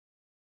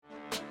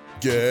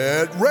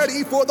Get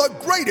ready for the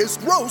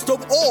greatest roast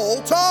of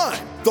all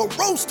time, the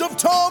Roast of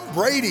Tom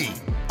Brady,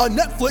 a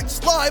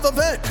Netflix live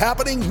event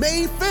happening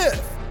May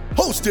 5th.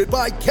 Hosted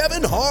by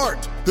Kevin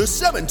Hart, the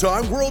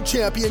 7-time world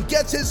champion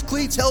gets his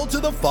cleats held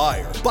to the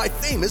fire by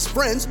famous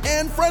friends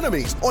and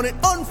frenemies on an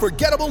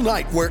unforgettable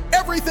night where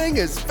everything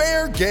is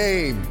fair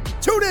game.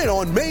 Tune in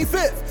on May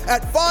 5th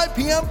at 5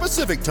 p.m.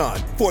 Pacific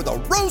time for the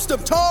Roast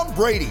of Tom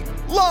Brady,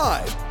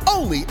 live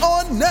only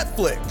on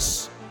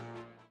Netflix.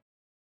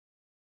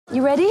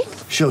 You ready?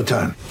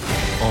 Showtime.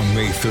 On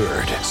May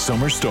 3rd,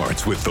 summer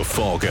starts with The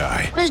Fall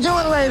Guy. Let's do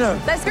it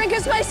later. Let's drink a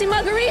spicy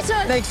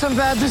margarita. Make some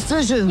bad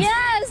decisions.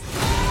 Yes!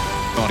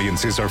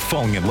 Audiences are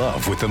falling in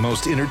love with the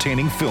most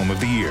entertaining film of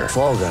the year.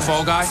 Fall Guy.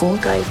 Fall Guy? Fall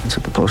Guy. That's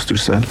what the poster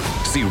said.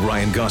 See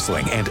Ryan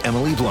Gosling and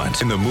Emily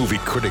Blunt in the movie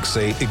critics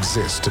say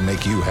exists to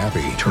make you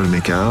happy. Trying to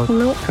make it out?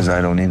 Nope. Because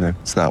I don't either.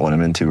 It's not what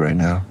I'm into right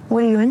now.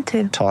 What are you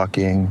into?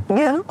 Talking.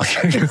 Yeah.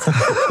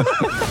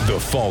 The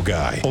Fall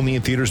Guy. Only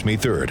in theaters May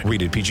 3rd.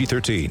 Rated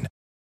PG-13.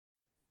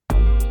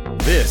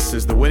 This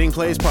is the Winning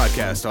Plays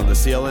Podcast on the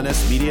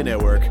CLNS Media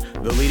Network,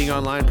 the leading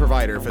online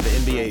provider for the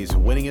NBA's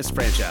winningest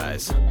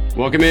franchise.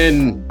 Welcome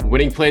in,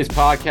 Winning Plays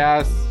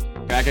Podcast,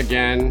 back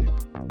again.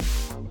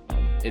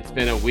 It's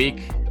been a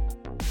week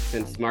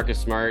since Marcus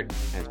Smart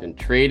has been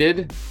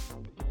traded,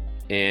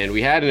 and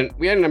we had an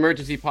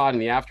emergency pod in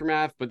the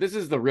aftermath, but this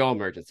is the real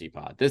emergency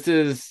pod. This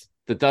is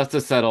the dust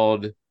has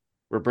settled.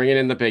 We're bringing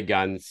in the big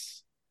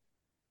guns,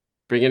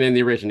 bringing in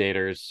the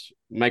originators,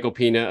 Michael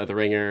Pina of The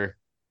Ringer,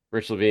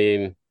 Rich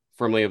Levine,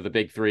 formerly of the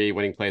Big Three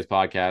Winning Plays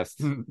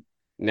Podcast,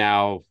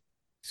 now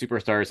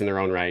superstars in their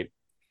own right.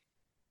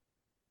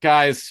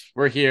 Guys,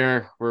 we're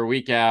here. We're a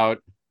week out.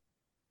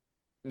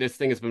 This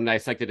thing has been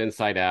dissected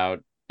inside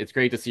out. It's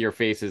great to see your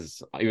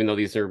faces, even though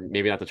these are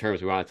maybe not the terms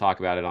we want to talk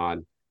about it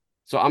on.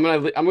 So I'm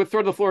gonna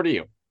throw the floor to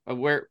you.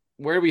 Where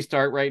do we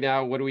start right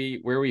now? Where do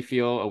we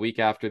feel a week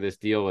after this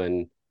deal,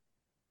 and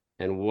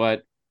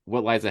what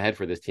lies ahead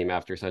for this team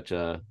after such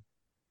a,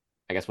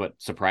 I guess, what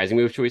surprising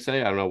move should we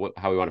say? I don't know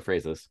how we want to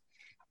phrase this.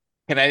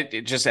 Can I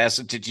just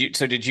ask? Did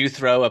you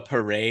throw a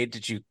parade?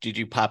 Did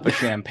you pop a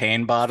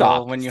champagne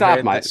bottle when you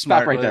heard that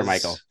Smart right was there,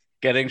 Michael?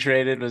 Getting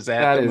traded? Was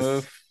that the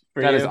move?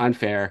 That is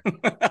unfair.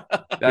 You're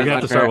gonna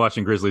have to start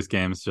watching Grizzlies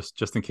games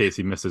just in case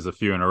he misses a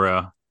few in a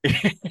row.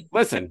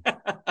 Listen,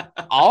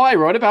 all I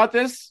wrote about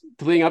this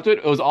leading up to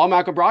it was all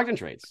Malcolm Brogdon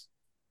trades.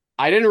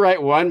 I didn't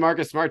write one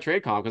Marcus Smart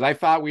trade column because I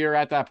thought we were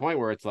at that point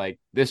where it's like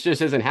this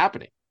just isn't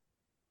happening.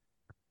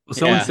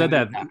 Someone said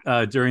that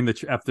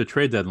after the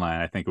trade deadline.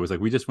 I think it was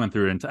like we just went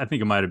through, and I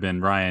think it might have been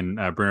Ryan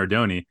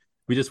Bernardoni.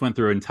 We just went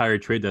through an entire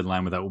trade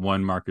deadline without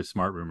one Marcus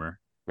Smart rumor.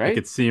 Right? Like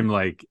it seemed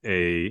like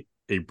a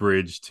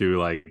bridge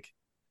to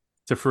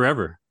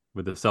forever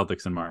with the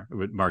Celtics and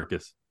with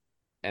Marcus.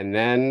 And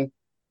then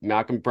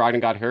Malcolm Brogdon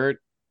got hurt.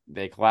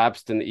 They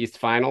collapsed in the East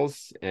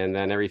Finals, and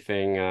then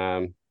everything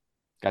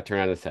got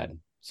turned on its head.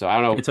 So I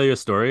don't know. Can I tell you a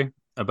story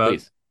about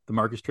the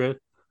Marcus trade?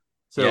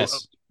 So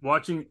yes.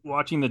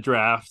 Watching the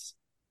drafts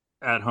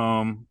at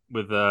home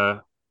with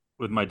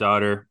my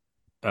daughter,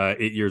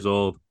 8 years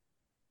old,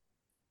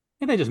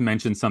 and they just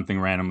mentioned something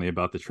randomly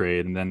about the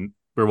trade, and then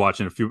we're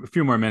watching a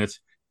few more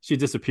minutes. She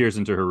disappears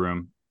into her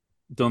room.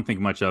 Don't think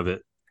much of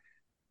it.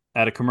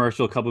 At a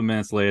commercial, a couple of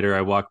minutes later,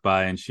 I walk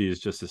by and she's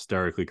just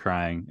hysterically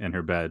crying in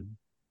her bed.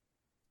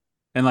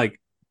 And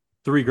like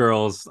 3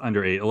 girls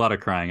under 8, a lot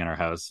of crying in our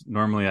house.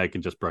 Normally, I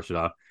can just brush it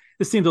off.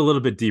 This seemed a little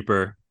bit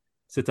deeper.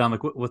 Sit down,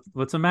 like,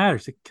 what's the matter?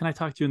 She's like, can I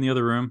talk to you in the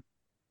other room?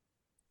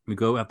 We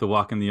have to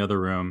walk in the other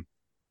room,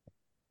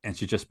 and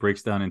she just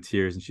breaks down in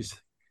tears. And she's,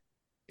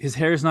 his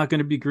hair is not going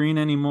to be green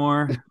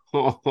anymore.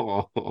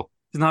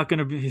 He's not going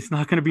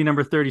to be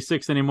number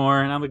 36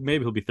 anymore. And I'm like,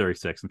 maybe he'll be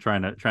 36. I'm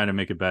trying to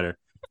make it better.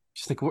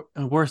 She's like,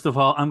 worst of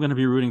all, I'm going to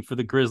be rooting for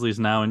the Grizzlies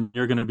now, and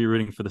you're going to be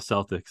rooting for the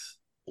Celtics.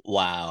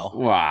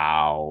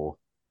 Wow.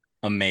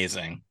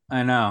 Amazing.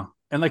 I know.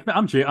 And like,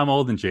 I'm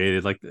old and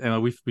jaded. Like,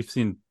 we've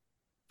seen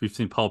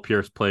Paul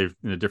Pierce play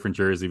in a different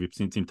jersey. We've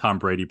seen Tom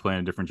Brady play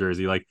in a different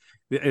jersey. Like,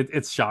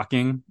 it's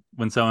shocking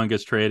when someone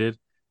gets traded,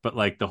 but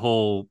like the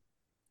whole,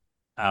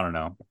 I don't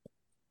know,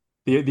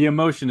 the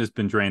emotion has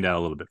been drained out a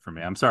little bit for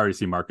me. I'm sorry to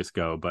see Marcus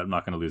go, but I'm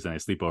not going to lose any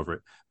sleep over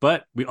it.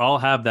 But we all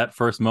have that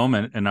first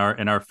moment in our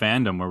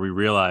fandom where we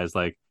realize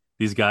like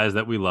these guys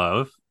that we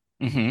love.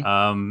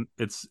 Mm-hmm.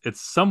 It's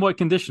somewhat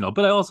conditional.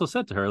 But I also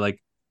said to her,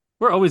 like,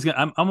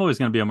 I'm always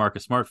gonna be a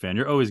Marcus Smart fan.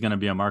 You're always gonna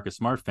be a Marcus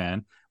Smart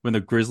fan. When the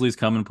Grizzlies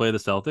come and play the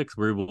Celtics,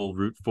 we will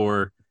root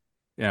for.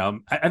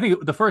 I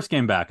think the first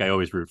game back, I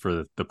always root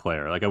for the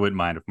player. Like I wouldn't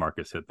mind if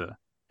Marcus hit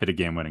a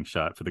game-winning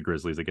shot for the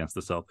Grizzlies against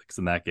the Celtics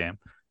in that game.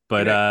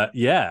 But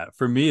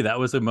for me, that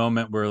was a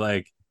moment where,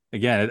 like,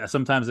 again,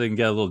 sometimes I can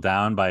get a little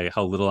down by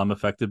how little I'm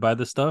affected by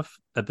this stuff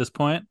at this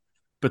point.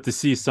 But to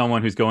see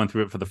someone who's going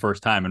through it for the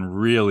first time and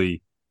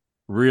really,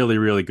 really,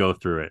 really go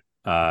through it,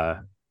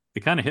 it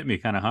kind of hit me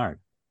kind of hard.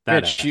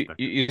 Rich,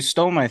 you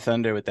stole my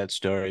thunder with that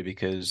story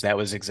because that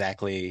was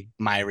exactly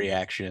my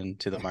reaction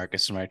to the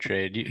Marcus Smart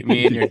trade.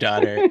 Me and your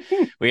daughter,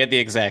 we had the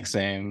exact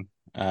same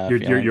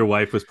Your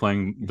wife was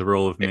playing the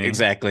role of me.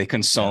 Exactly,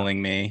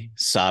 consoling me,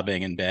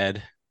 sobbing in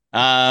bed.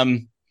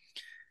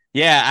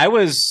 Yeah, I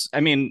was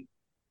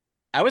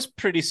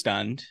pretty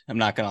stunned, I'm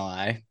not gonna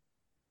lie,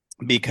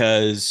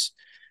 because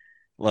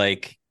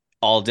like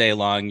all day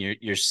long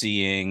you're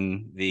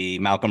seeing the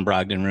Malcolm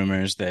Brogdon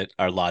rumors that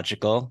are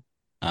logical.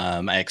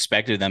 I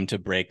expected them to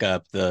break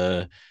up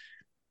the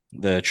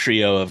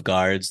trio of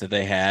guards that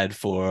they had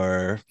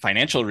for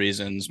financial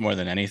reasons more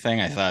than anything.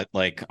 I thought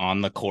like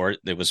on the court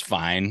it was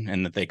fine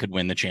and that they could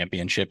win the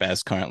championship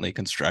as currently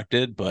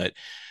constructed, but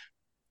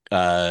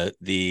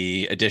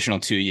the additional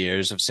 2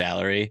 years of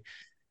salary,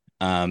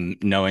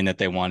 knowing that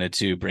they wanted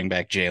to bring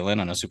back Jalen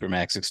on a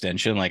supermax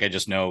extension, like I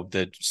just know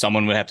that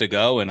someone would have to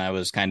go, and I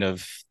was kind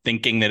of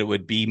thinking that it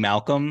would be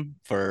Malcolm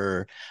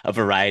for a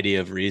variety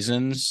of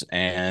reasons.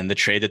 And the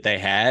trade that they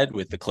had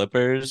with the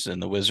Clippers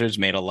and the Wizards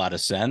made a lot of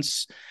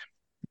sense.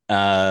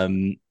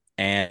 And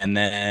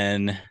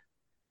then,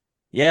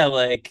 yeah,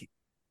 like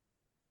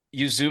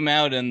you zoom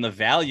out and the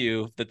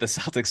value that the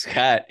Celtics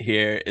got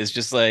here is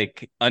just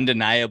like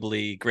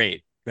undeniably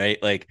great, right?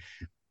 Like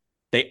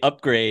they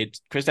upgrade.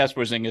 Kristaps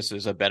Porzingis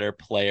is a better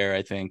player,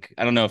 I think.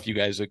 I don't know if you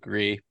guys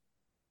agree,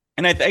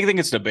 and I think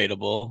it's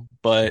debatable,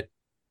 but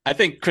I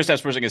think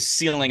Kristaps Porzingis'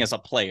 ceiling as a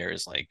player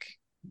is like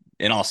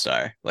an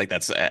all-star. Like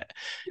that's it.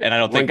 And I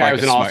don't think one guy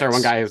was an all-star,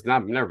 Smart's... one guy has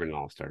never been an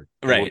all-star.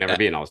 Right, will never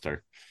be an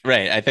all-star.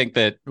 Right. I think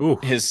that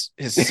his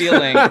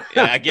ceiling.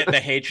 I get the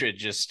hatred,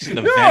 just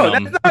the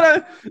venom. That's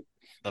not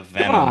the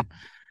venom.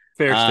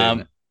 Fair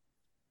statement.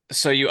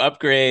 So you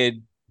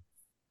upgrade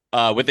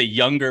with a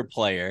younger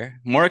player,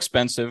 more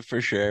expensive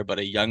for sure, but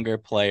a younger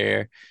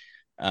player,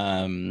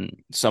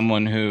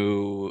 someone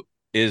who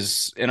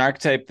is an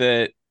archetype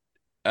that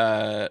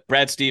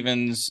Brad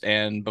Stevens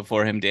and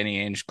before him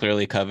Danny Ainge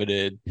clearly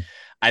coveted.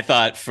 I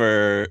thought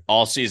for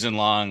all season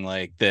long,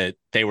 like that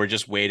they were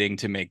just waiting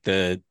to make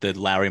the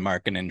Lauri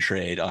Markkanen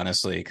trade,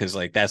 honestly, because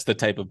like that's the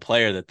type of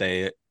player that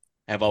they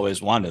have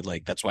always wanted.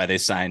 Like that's why they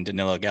signed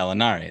Danilo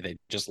Gallinari. They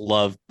just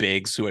love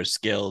bigs who are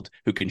skilled,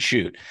 who can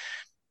shoot.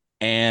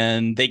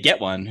 And they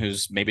get one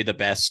who's maybe the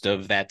best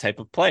of that type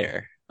of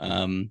player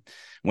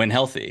when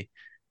healthy.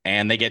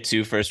 And they get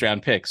 2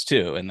 first-round picks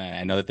too. And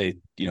I know that they,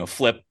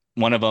 flip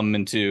one of them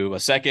into a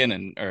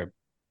second,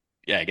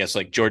 I guess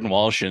like Jordan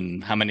Walsh.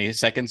 And how many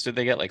seconds did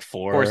they get? Like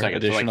 4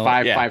 seconds, additional, so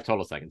like five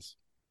total seconds.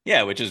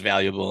 Yeah, which is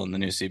valuable in the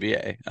new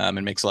CBA.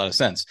 It makes a lot of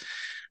sense.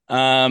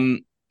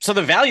 So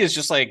the value is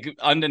just like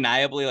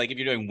undeniably, like if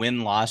you're doing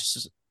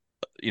win-loss,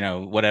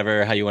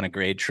 whatever, how you want to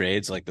grade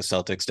trades, like the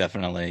Celtics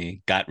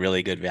definitely got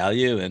really good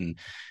value and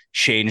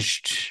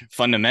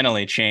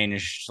fundamentally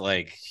changed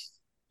like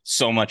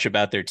so much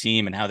about their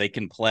team and how they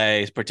can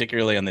play,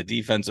 particularly on the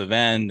defensive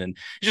end. And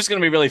it's just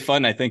going to be really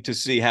fun, I think, to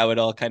see how it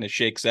all kind of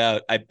shakes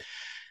out.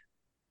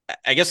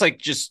 I guess like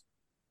just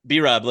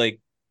B-Rob, like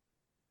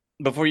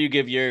before you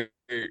give your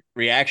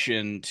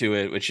reaction to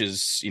it, which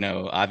is,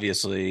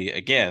 obviously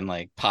again,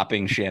 like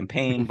popping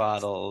champagne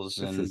bottles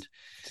and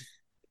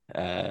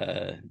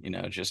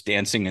just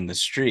dancing in the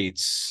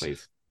streets.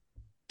 Please.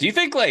 Do you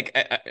think like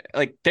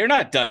they're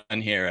not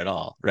done here at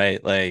all,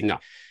 right? Like, no,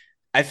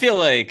 I feel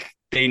like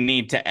they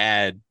need to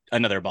add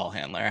another ball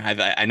handler.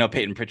 I know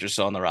Peyton Pritchard's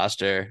still on the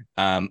roster.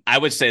 I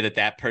would say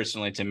that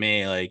personally to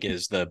me, like,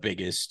 is the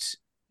biggest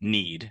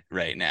need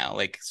right now.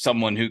 Like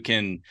someone who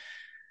can,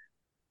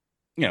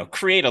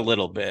 create a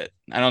little bit.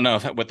 I don't know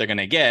what they're going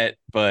to get,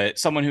 but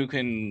someone who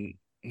can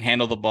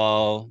handle the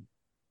ball,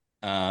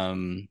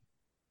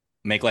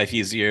 make life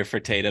easier for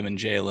Tatum and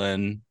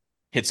Jalen,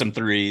 hit some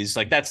threes.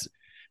 Like that's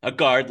a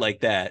guard like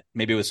that,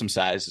 maybe with some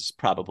size, is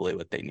probably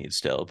what they need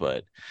still.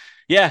 But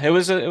yeah, it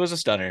was a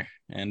stunner.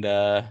 And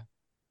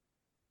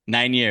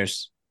 9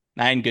 years,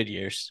 9 good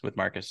years with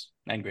Marcus,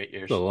 9 great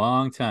years. It's a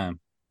long time.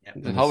 Yeah,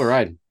 it's a hell of a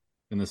ride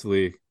in this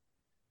league.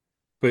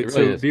 But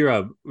really so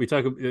B-Rob, we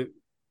talk about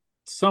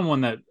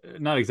someone that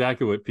not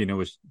exactly what Pino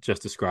was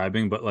just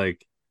describing, but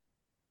like,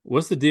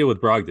 what's the deal with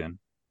Brogdon?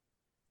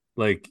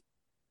 Like,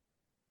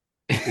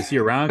 is he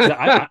around?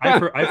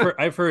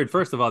 I've heard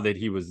first of all that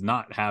he was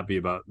not happy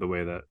about the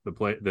way that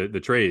the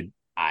trade.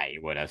 I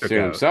would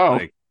assume so.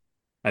 Like,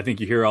 I think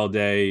you hear all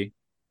day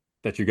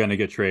that you're going to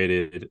get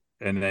traded,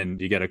 and then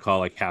you get a call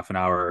like half an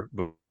hour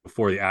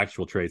before the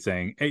actual trade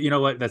saying, "Hey, you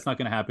know what? That's not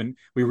going to happen.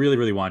 We really,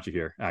 really want you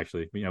here.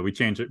 Actually, we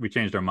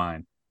changed our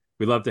mind.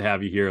 We'd love to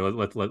have you here.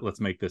 Let's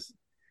make this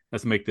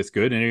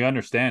good." And you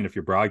understand if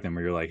you're Brogdon,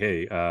 where you're like,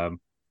 "Hey,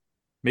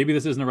 maybe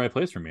this isn't the right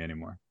place for me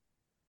anymore."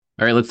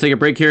 All right, let's take a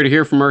break here to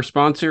hear from our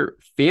sponsor,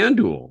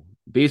 FanDuel.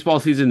 Baseball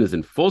season is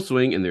in full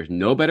swing, and there's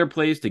no better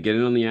place to get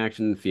in on the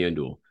action than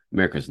FanDuel,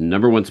 America's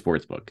 #1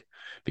 sportsbook.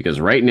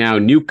 Because right now,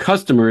 new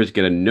customers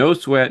get a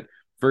no-sweat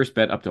first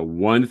bet up to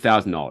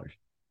 $1,000.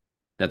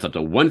 That's up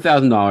to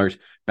 $1,000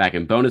 back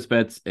in bonus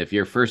bets if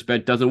your first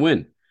bet doesn't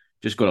win.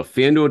 Just go to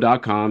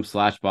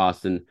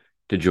FanDuel.com/Boston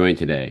to join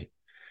today.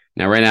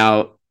 Now, right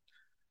now,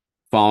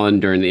 fallen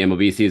during the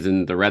MLB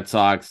season, the Red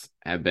Sox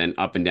have been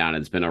up and down.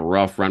 It's been a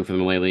rough run for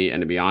them lately.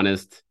 And to be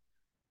honest,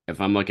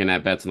 if I'm looking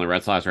at bets on the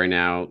Red Sox right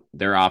now,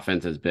 their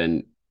offense has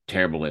been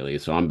terrible lately.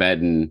 So I'm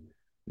betting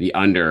the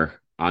under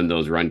on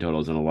those run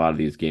totals in a lot of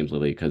these games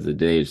lately because the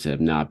Days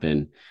have not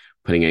been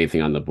putting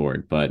anything on the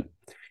board. But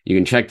you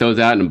can check those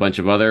out and a bunch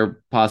of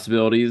other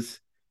possibilities.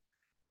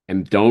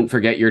 And don't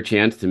forget your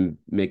chance to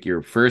make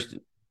your first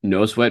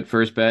no sweat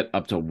first bet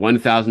up to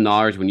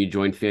 $1,000 when you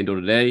join FanDuel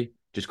today.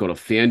 Just go to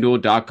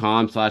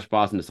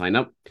fanduel.com/Boston to sign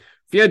up.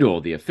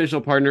 FanDuel, the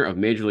official partner of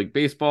Major League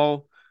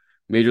Baseball.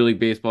 Major League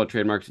Baseball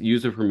trademarks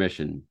user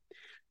permission.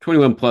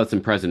 21 plus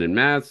and present in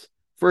Mass.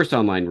 First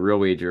online real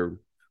wager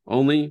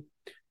only.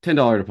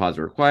 $10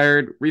 deposit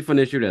required. Refund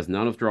issued as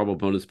non-withdrawable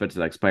bonus bets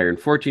that expire in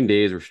 14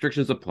 days.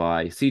 Restrictions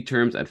apply. See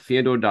terms at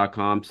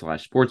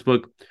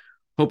fanduel.com/sportsbook.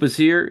 Hope is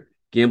here.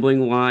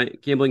 Gambling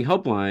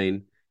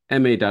helpline,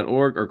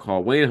 ma.org, or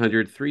call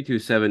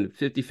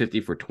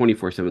 1-800-327-5050 for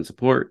 24/7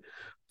 support.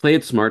 Play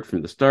it smart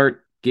from the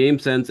start.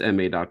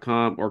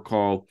 GameSenseMA.com or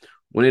call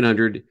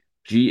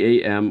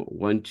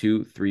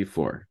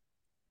 1-800-GAM-1234.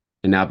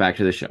 And now back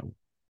to the show.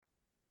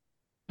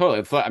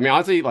 Totally. I mean,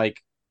 honestly,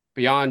 like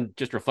beyond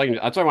just reflecting,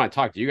 that's what I want to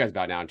talk to you guys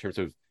about now in terms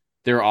of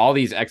there are all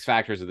these X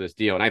factors of this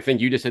deal. And I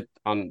think you just hit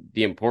on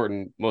the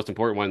most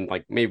important one,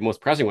 like maybe most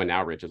pressing one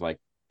now, Rich, is like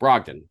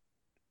Brogdon.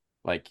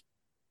 Like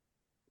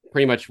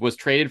pretty much was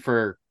traded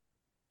for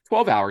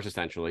 12 hours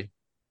essentially.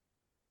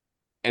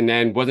 And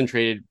then wasn't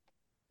traded,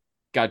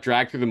 got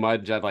dragged through the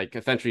mud, that like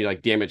essentially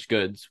like damaged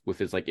goods with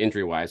his like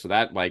injury wise. So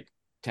that like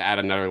to add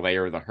another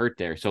layer of the hurt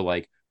there. So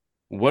like,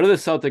 what do the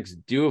Celtics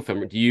do with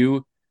him?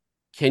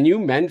 Can you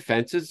mend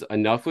fences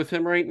enough with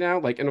him right now?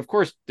 Like, and of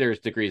course there's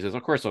degrees.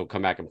 Of course he'll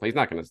come back and play. He's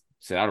not going to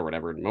sit out or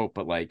whatever and mope,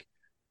 but like,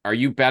 are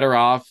you better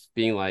off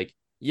being like,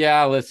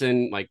 yeah,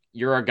 listen, like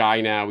you're a guy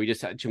now. We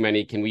just had too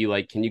many. Can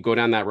you go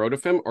down that road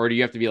with him? Or do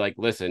you have to be like,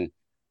 listen,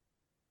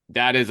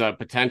 that is a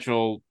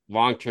potential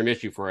long-term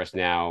issue for us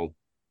now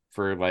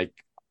for like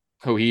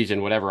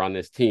cohesion, whatever on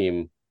this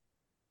team.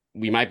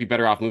 We might be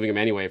better off moving him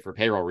anyway for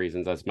payroll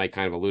reasons, as Mike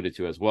kind of alluded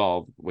to as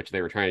well, which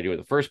they were trying to do in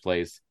the first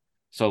place.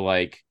 So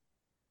like,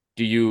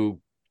 do you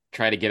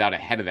try to get out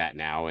ahead of that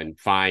now and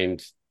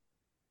find,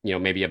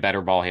 maybe a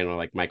better ball handler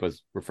like Mike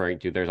was referring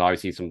to? There's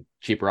obviously some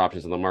cheaper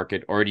options in the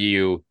market. Or do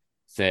you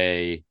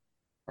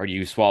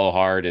swallow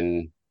hard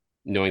and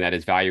knowing that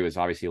his value is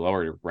obviously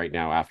lower right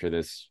now after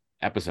this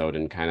episode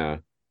and kind of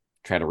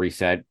try to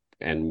reset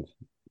and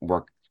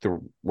work the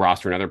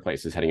roster in other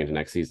places heading into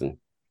next season?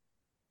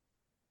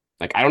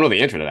 Like, I don't know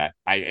the answer to that.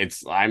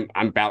 I'm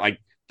about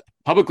like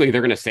publicly, they're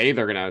going to say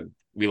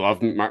we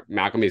love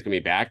Malcolm. He's going to be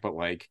back, but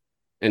like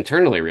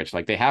internally, Rich,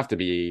 like they have to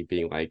be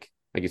being like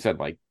you said,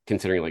 like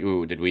considering like,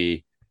 ooh, do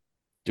we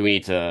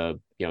need to,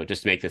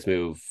 just make this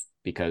move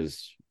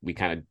because we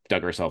kind of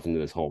dug ourselves into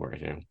this hole right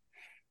now.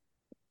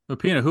 Well,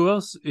 Pina, who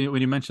else,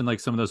 when you mentioned like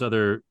some of those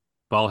other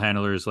ball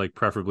handlers, like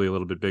preferably a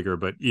little bit bigger,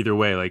 but either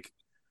way, like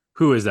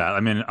who is that? I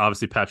mean,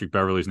 obviously Patrick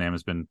Beverley's name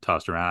has been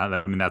tossed around.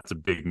 I mean, that's a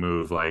big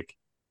move, like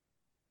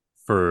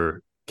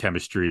for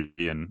chemistry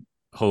and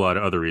a whole lot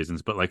of other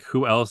reasons, but like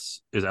who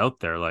else is out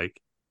there? Like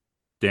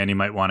Danny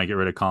might want to get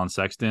rid of Colin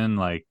Sexton.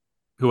 Like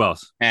who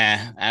else?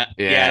 I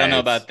don't know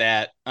about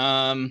that.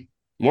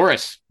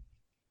 Morris.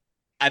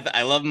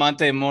 I love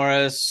Monte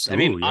Morris. Ooh, I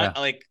mean, yeah.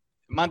 like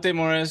Monte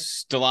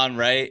Morris, DeLon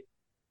Wright.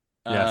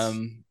 Yes.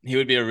 He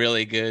would be a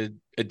really good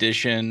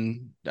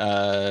addition.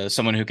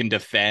 Someone who can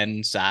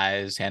defend,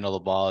 size, handle the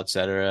ball,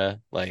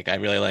 etc. Like, I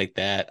really like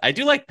that. I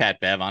do like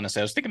Pat Bev,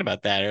 honestly. I was thinking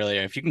about that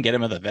earlier. If you can get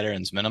him at the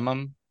veterans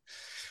minimum,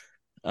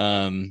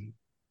 I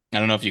don't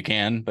know if you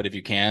can, but if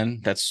you can,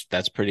 that's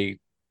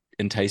pretty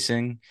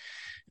enticing.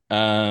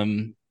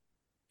 Monte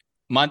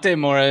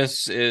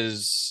Morris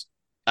is,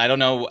 I don't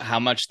know how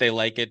much they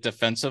like it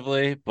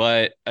defensively,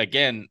 but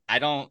again, I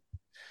don't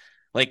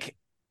like,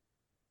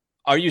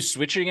 are you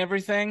switching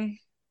everything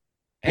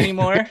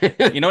anymore?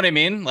 You know what I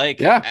mean? Like,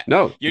 yeah,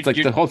 no, it's like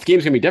the whole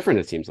scheme's gonna be different.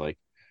 It seems like,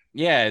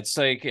 yeah, it's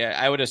like,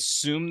 I would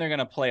assume they're going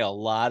to play a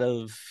lot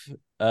of,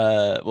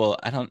 well,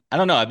 I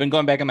don't know. I've been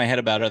going back in my head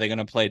about, are they going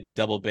to play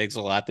double bigs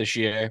a lot this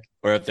year,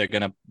 or if they're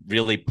going to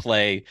really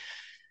play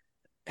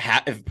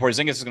if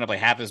Porzingis is going to play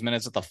half his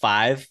minutes at the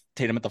 5,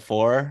 Tatum at the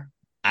 4.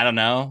 I don't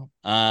know.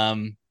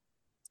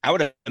 I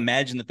would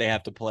imagine that they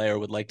have to play or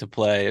would like to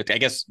play. I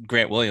guess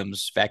Grant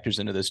Williams factors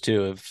into this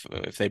too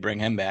if they bring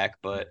him back.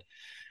 But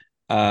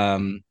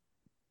if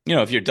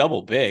you're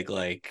double big,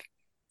 like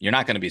you're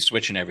not going to be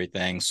switching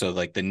everything. So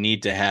like the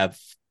need to have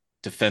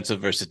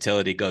defensive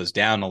versatility goes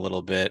down a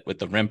little bit with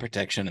the rim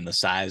protection and the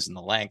size and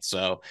the length.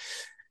 So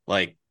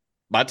like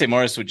Monte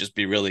Morris would just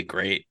be really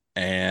great.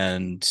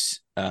 And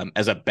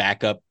as a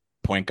backup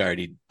point guard,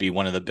 he'd be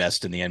one of the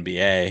best in the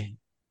NBA.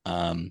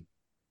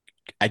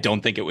 I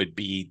don't think it would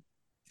be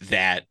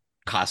that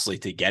costly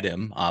to get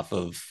him off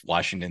of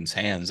Washington's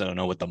hands. I don't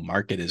know what the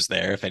market is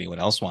there if anyone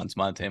else wants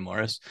Monte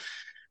Morris,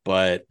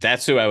 but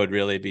that's who I would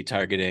really be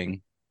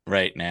targeting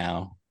right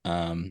now.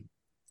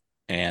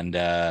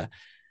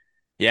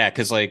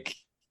 Because like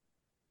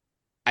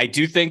I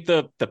do think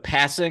the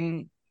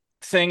passing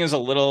thing is a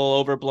little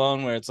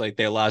overblown, where it's like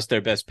they lost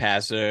their best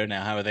passer.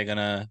 Now how are they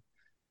gonna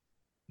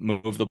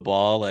move the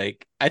ball?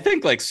 Like I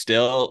think like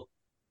still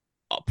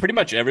pretty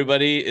much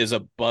everybody is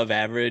above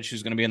average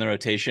who's going to be in the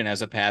rotation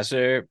as a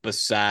passer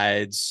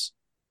besides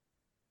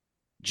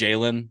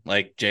Jalen.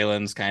 Like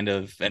Jalen's kind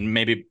of, and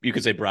maybe you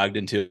could say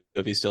Brogdon too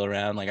if he's still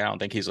around. Like I don't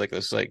think he's like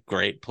this like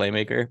great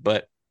playmaker,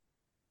 but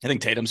I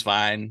think Tatum's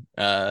fine.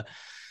 The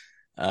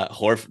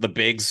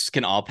bigs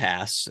can all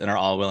pass and are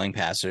all willing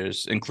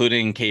passers,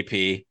 including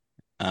KP,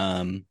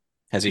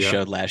 as he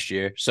showed last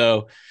year.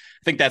 So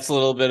I think that's a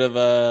little bit of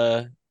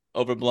a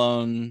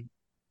overblown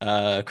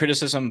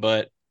criticism,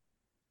 but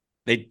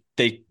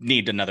they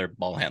need another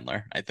ball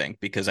handler, I think,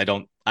 because I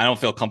don't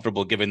feel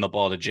comfortable giving the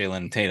ball to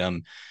Jalen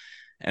Tatum,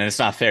 and it's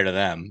not fair to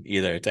them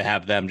either to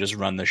have them just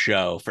run the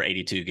show for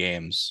 82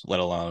 games, let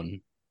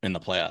alone in the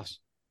playoffs.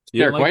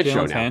 You didn't like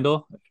Jalen's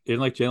handle? You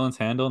didn't like Jalen's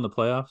handle in the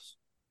playoffs,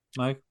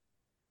 Mike?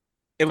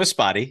 It was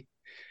spotty.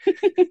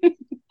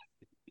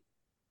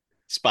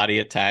 Spotty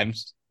at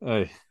times.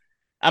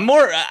 I'm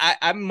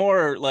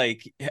more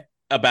like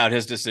about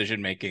his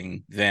decision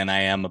making than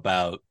I am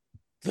about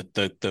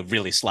the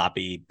really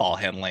sloppy ball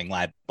handling,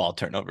 live ball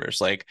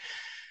turnovers. Like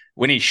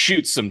when he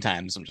shoots,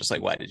 sometimes I'm just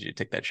like, why did you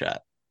take that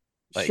shot?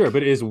 Like, sure,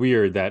 but it is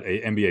weird that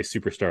a NBA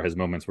superstar has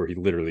moments where he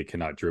literally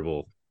cannot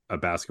dribble a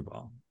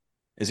basketball.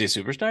 Is he a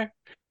superstar?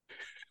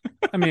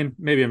 I mean,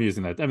 maybe I'm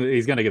using that. I mean,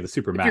 he's going to get the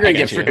super max. You're going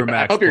to get super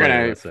max. I hope you're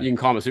going to. You can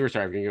call him a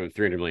superstar if you can give him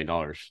 $300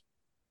 million.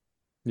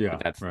 Yeah,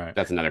 but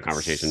that's another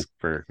conversation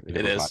for.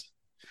 It is.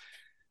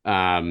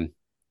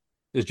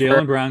 Is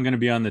Jaylen Brown going to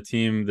be on the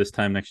team this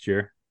time next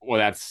year?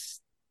 Well,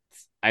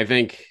 I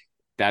think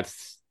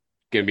that's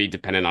going to be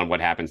dependent on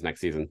what happens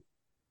next season.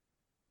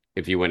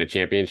 If you win a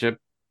championship,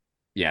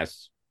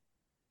 yes.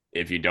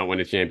 If you don't win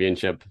a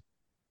championship,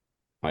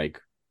 like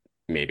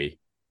maybe,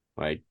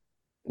 like.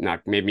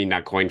 Maybe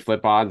not coin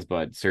flip odds,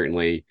 but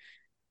certainly,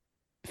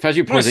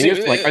 especially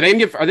Porzingis. Like, are they gonna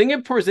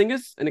give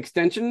Porzingis an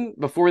extension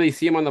before they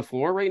see him on the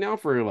floor right now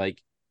for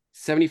like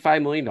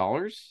 $75 million?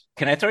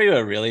 Can I throw you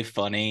a really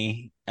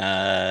funny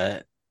idea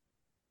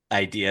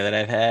that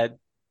I've had?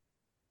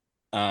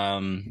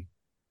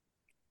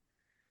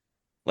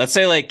 Let's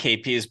say like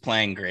KP is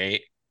playing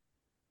great.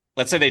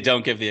 Let's say they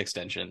don't give the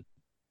extension.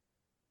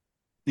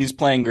 He's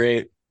playing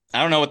great.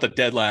 I don't know what the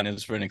deadline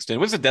is for an extension.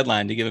 What's the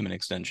deadline to give him an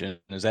extension?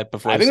 Is that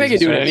before? I think they can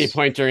do it at any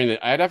point during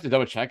the. I'd have to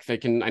double check. They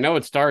can. I know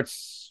it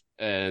starts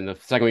in the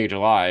second week of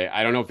July.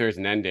 I don't know if there's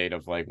an end date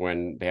of like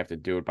when they have to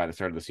do it by the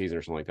start of the season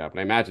or something like that.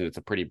 But I imagine it's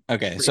a pretty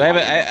okay. So I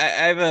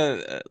have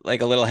a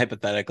like a little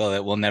hypothetical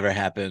that will never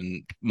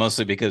happen,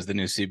 mostly because the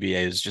new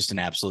CBA is just an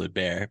absolute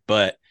bear.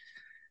 But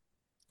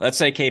let's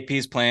say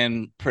KP's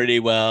playing pretty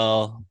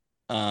well,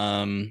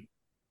 and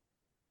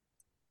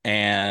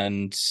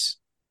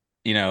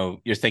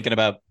you're thinking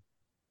about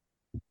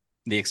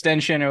the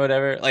extension or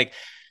whatever. Like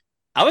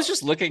I was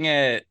just looking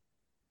at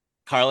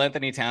Karl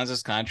Anthony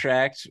Towns'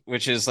 contract,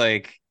 which is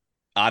like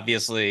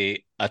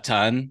obviously a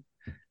ton,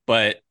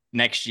 but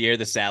next year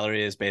the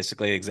salary is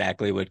basically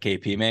exactly what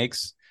KP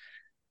makes.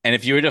 And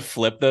if you were to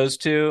flip those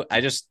two,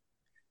 I just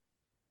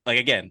like,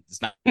 again,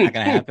 it's not going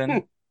to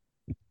happen.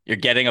 You're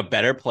getting a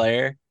better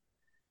player.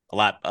 A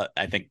lot.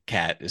 I think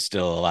Cat is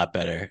still a lot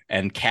better.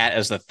 And Cat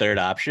as the third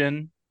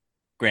option,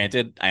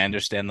 granted, I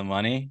understand the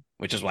money,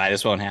 which is why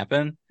this won't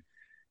happen.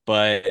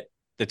 But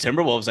the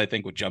Timberwolves, I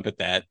think, would jump at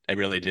that. I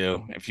really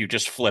do. If you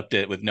just flipped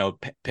it with no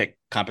pick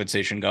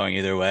compensation going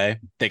either way,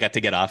 they got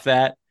to get off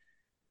that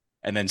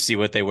and then see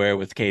what they were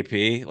with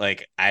KP.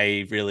 Like,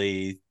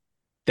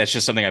 that's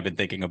just something I've been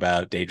thinking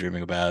about,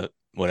 daydreaming about,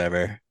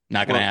 whatever.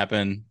 Not going to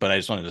happen, but I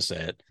just wanted to say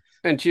it.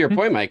 And to your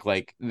point, Mike,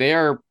 like they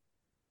are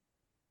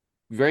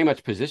very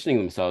much positioning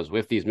themselves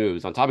with these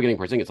moves on top of getting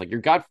Porzingis. Like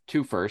you've got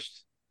 2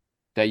 firsts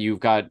that you've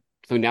got.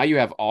 So now you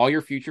have all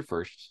your future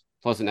firsts,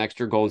 plus an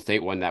extra Golden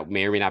State one that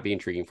may or may not be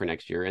intriguing for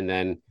next year, and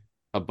then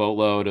a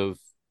boatload of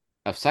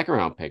second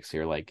round picks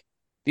here. Like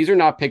these are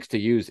not picks to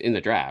use in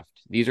the draft.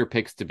 These are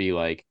picks to be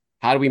like,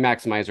 how do we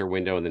maximize our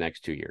window in the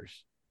next 2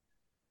 years?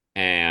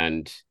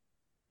 And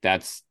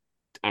that's,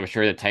 I'm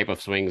sure, the type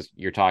of swings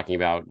you're talking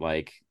about.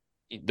 Like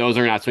those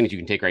are not swings you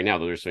can take right now.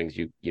 Those are swings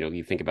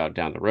you think about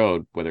down the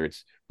road, whether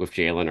it's with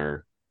Jalen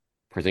or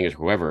Porzingis or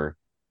whoever.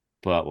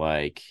 But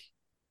like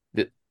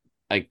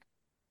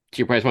to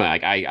your point,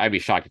 like I'd be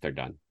shocked if they're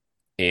done.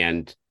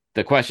 And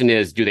the question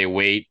is, do they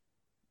wait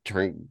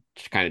during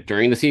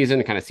the season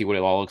to kind of see what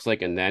it all looks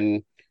like and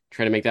then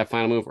try to make that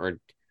final move, or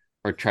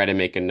try to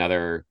make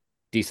another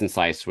decent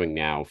sized swing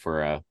now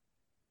for a,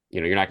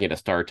 you're not going to get a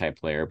star type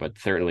player, but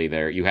certainly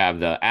you have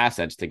the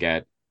assets to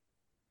get,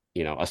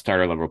 a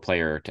starter level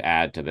player to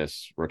add to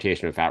this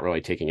rotation without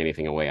really taking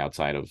anything away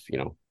outside of,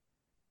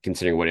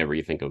 considering whatever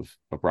you think of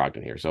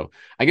Brogdon here. So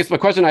I guess the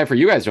question I have for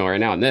you guys right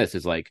now on this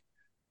is like,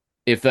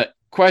 if the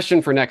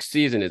question for next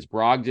season is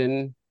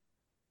Brogdon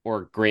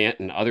or Grant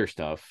and other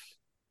stuff,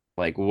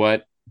 like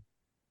what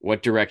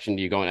direction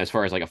do you go in as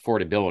far as like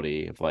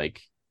affordability of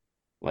like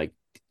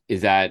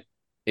is that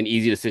an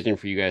easy decision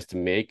for you guys to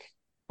make,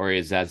 or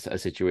is that a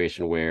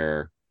situation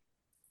where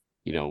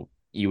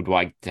you would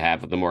like to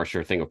have the more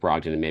sure thing of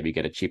Brogdon and maybe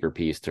get a cheaper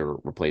piece to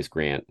replace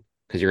Grant,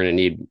 because you're going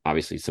to need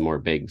obviously some more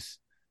bigs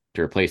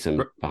to replace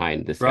him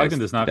behind this. Brogdon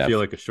does not feel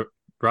like a short.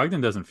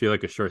 Brogdon doesn't feel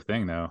like a sure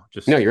thing though.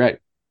 No, you're right.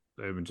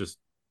 Just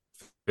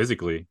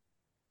physically,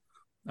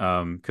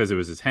 because it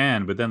was his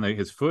hand, but then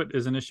his foot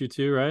is an issue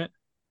too, right?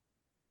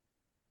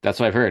 That's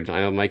what I've heard.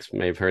 I know Mike's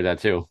may have heard that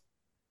too.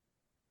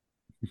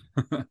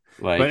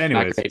 But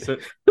anyways, so,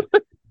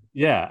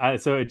 yeah.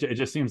 So it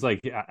just seems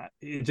like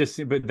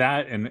but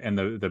that and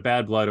the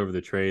bad blood over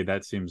the trade,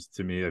 that seems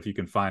to me, if you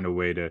can find a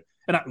way to,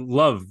 and I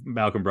love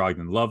Malcolm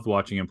Brogdon, loved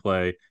watching him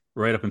play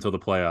right up until the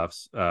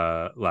playoffs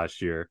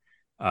last year.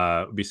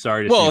 Be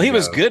sorry to see him he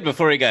was go. good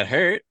before he got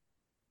hurt.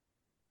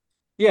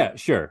 Yeah,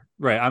 sure.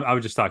 Right. I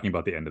was just talking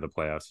about the end of the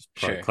playoffs,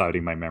 Sure.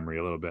 clouding my memory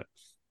a little bit.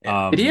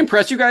 Yeah. Did he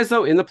impress you guys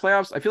though in the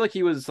playoffs? I feel like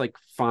he was like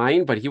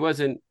fine, but he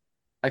wasn't.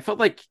 I felt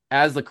like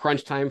as the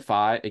crunch time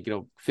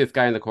fifth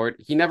guy in the court,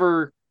 he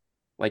never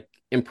like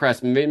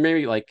impressed.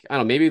 Maybe like I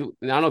don't know. Maybe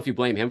I don't know if you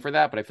blame him for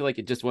that, but I feel like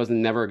it just wasn't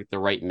never the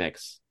right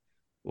mix.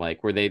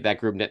 Like where that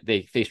group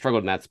they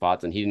struggled in that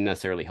spots, and he didn't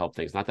necessarily help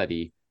things. Not that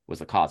he was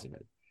the cause of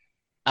it.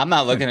 I'm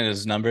not looking at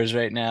his numbers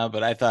right now,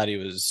 but I thought he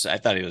was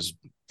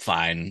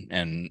fine,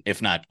 and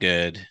if not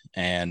good.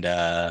 And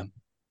I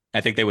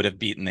think they would have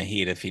beaten the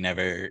Heat if he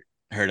never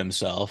hurt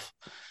himself.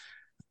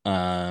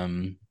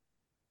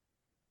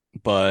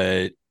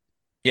 But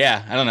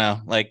yeah, I don't know.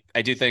 Like,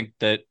 I do think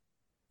that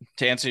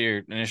to answer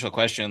your initial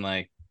question,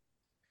 like,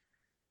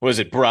 was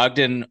it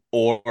Brogdon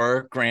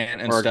or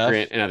Grant and stuff?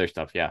 Grant and other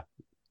stuff, yeah,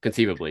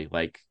 conceivably,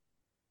 like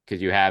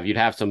because you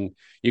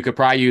could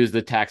probably use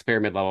the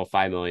taxpayer mid level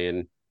 $5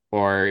 million,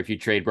 or if you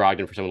trade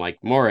Brogdon for someone like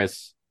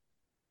Morris,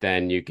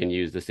 then you can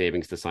use the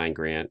savings to sign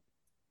Grant,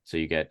 so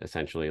you get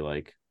essentially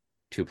like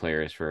 2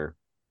 players for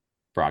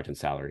Brogdon's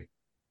salary.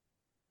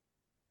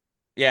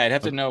 Yeah, I'd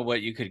have to know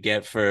what you could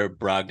get for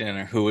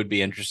Brogdon or who would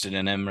be interested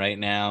in him right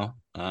now.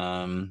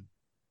 I'm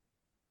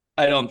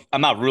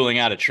not ruling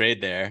out a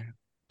trade there.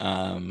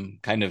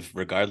 Kind of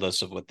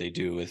regardless of what they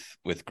do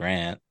with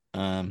Grant.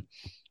 But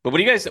what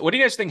do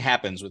you guys think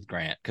happens with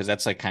Grant? Because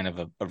that's like kind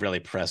of a really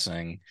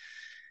pressing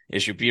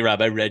issue.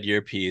 B-Rob, I read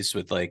your piece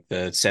with like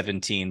the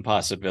 17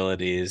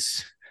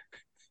 possibilities,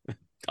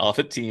 all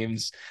the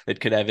teams that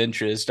could have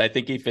interest. I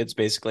think he fits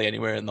basically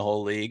anywhere in the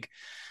whole league.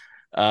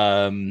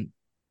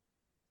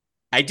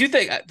 I do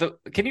think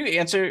can you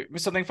answer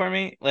something for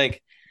me?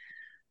 Like,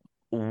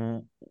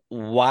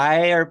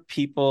 why are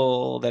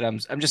people that I'm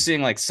just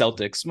seeing like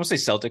Celtics, mostly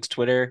Celtics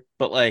Twitter,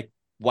 but like,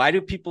 why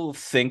do people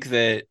think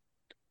that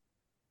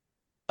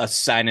a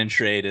sign and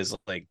trade is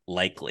like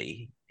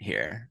likely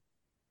here?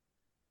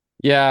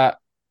 Yeah,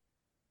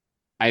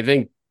 I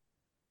think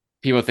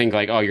people think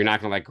like, oh, you're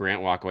not going to let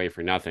Grant walk away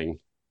for nothing.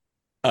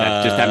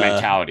 That's just that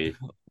mentality.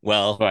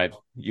 Well, but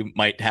you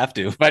might have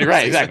to. But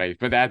right, exactly.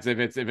 But that's if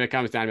it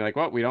comes down to like,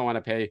 well, we don't want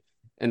to pay,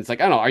 and it's like,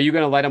 I don't know, are you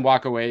going to let him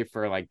walk away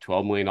for like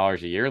 $12 million a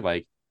year?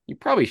 Like, you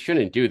probably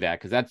shouldn't do that,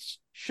 because that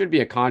should be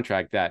a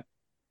contract that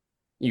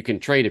you can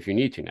trade if you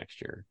need to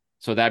next year.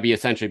 So that'd be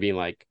essentially being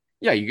like,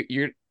 yeah,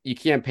 you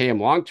can't pay him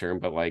long term,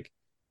 but like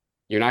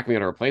you're not going to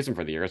be able to replace him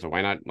for the year, so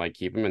why not like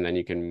keep him and then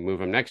you can move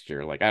him next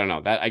year? Like, I don't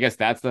know, that I guess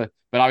that's but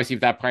obviously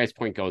if that price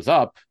point goes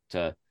up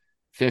to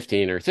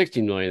 15 or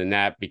 16 million, then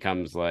that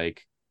becomes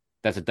like,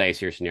 that's a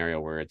dicier scenario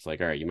where it's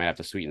like, all right, you might have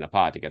to sweeten the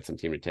pot to get some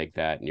team to take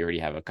that, and you already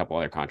have a couple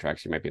other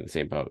contracts, you might be in the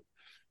same boat.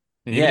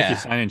 And even if you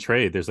sign and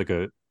trade, there's like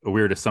a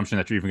weird assumption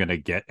that you're even going to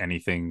get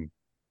anything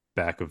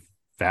back of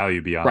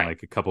value beyond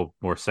like a couple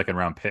more second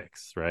round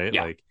picks, right?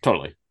 Yeah, like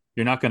totally.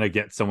 You're not going to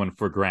get someone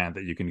for Grant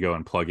that you can go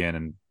and plug in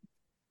and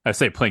I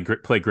say play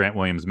Grant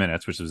Williams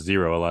minutes, which was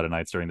 0 a lot of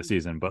nights during the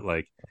season, but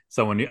like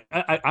someone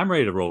I'm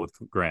ready to roll with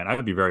Grant. I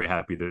would be very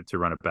happy to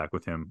run it back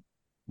with him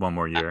one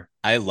more year.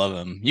 I love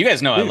him. You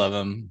guys know I love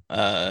him.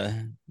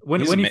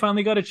 When he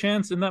finally got a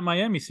chance in that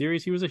Miami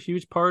series, he was a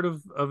huge part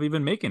of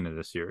even making it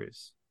a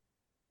series.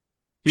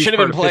 Should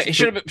have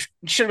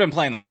been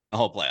playing the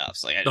whole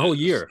playoffs, like the whole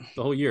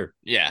year.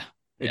 Yeah,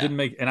 it didn't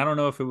make. And I don't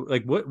know if it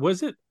like what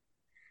was it.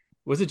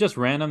 Was it just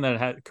random that it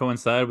had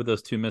coincided with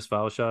those 2 missed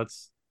foul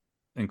shots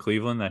in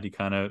Cleveland that he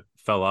kind of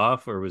fell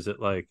off, or was it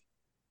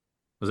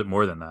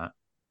more than that?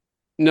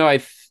 No, I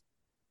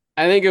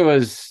think it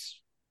was.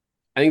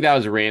 I think that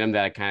was random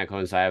that it kind of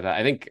coincided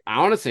with that. I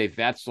want to say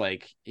that's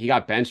like he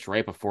got benched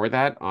right before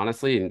that,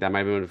 honestly, and that might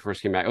have been when he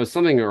first came back. It was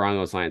something around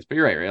those lines. But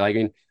you're right, right? Like,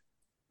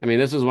 I mean,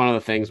 this was one of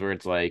the things where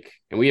it's like,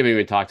 and we haven't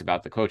even talked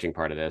about the coaching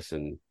part of this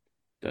and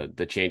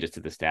the changes to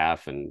the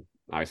staff, and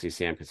obviously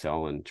Sam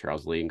Cassell and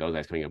Charles Lee and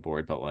guys coming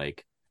aboard. But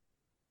like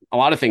a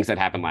lot of things that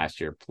happened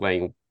last year,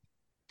 playing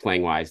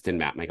wise,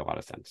 didn't make a lot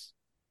of sense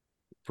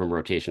from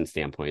rotation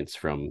standpoints,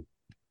 from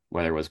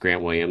whether it was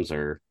Grant Williams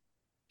or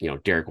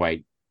Derek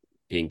White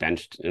being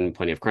benched in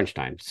plenty of crunch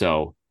time.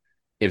 So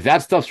if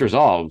that stuff's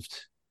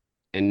resolved,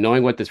 and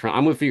knowing what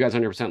I'm with you guys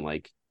 100%,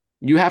 like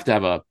you have to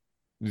have a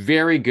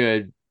very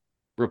good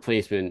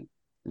replacement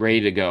ready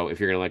to go if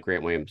you're going to let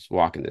Grant Williams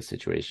walk in this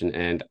situation.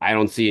 And I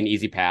don't see an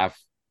easy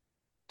path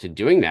to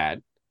doing that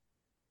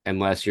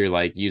unless you're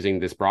like using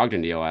this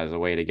Brogdon deal as a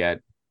way to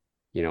get,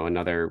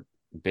 another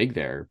big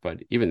there. But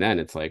even then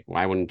it's like,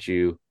 why wouldn't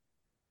you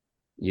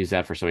use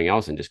that for something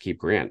else and just keep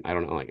Grant. I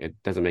don't know. Like, it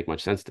doesn't make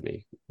much sense to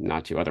me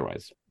not to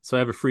otherwise. So I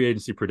have a free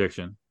agency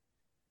prediction.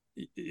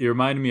 You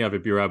reminded me of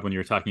it, B-Rob, when you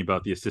were talking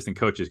about the assistant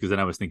coaches, because then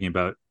I was thinking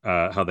about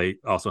how they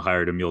also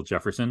hired Emil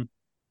Jefferson.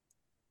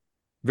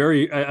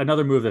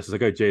 Another move that's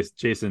like, oh,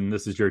 Jason,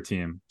 this is your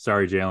team.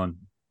 Sorry, Jalen.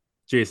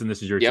 Jason,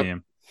 this is your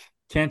team.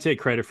 Can't take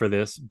credit for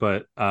this,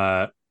 but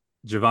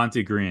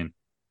Javonte Green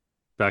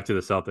back to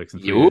the Celtics.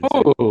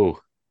 Ooh,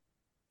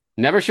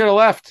 never should have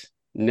left.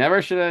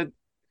 Never should have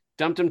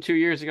dumped him 2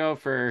 years ago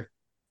for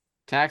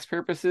tax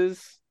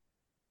purposes.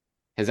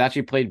 Has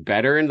actually played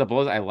better in the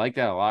Bulls. I like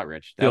that a lot,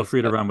 Rich. Feel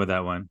free to run with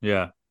that one.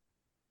 Yeah.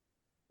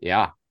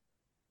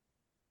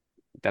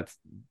 That's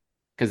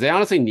because they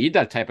honestly need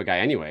that type of guy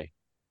anyway.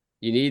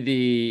 You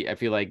need I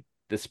feel like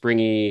the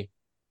springy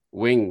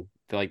wing.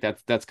 Like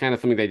that's kind of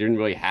something they didn't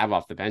really have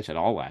off the bench at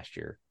all last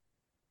year.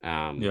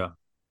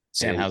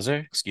 Sam Hauser,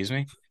 excuse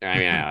me. I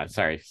mean,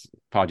 sorry,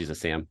 apologies to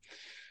Sam.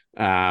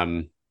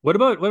 What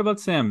about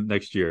Sam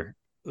next year?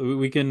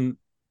 We can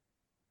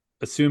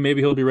assume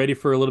maybe he'll be ready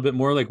for a little bit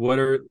more. Like,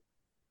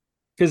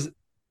 because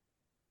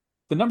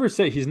the numbers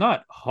say he's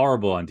not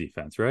horrible on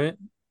defense, right?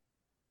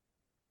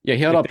 Yeah,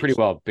 he held up pretty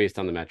well based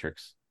on the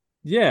metrics.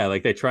 Yeah,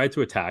 like they tried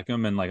to attack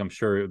him, and like I'm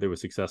sure they were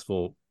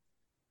successful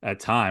at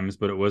times,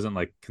 but it wasn't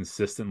like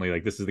consistently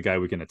like this is the guy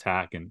we can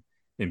attack and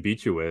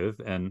beat you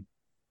with. And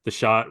the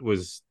shot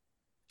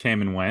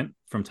came and went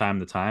from time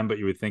to time, but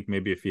you would think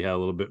maybe if he had a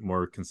little bit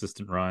more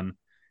consistent run,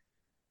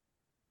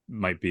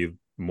 might be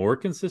more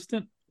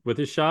consistent with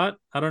his shot.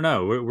 I don't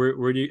know.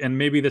 Where do you? And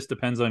maybe this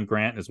depends on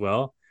Grant as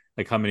well.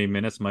 Like how many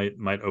minutes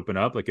might open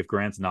up. Like if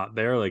Grant's not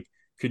there, like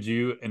could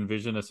you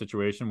envision a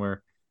situation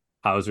where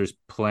Hauser's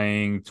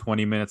playing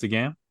 20 minutes a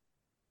game?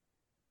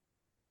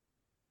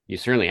 You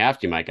certainly have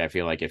to, Mike. I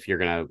feel like if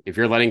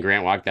you're letting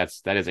Grant walk,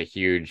 that is a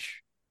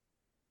huge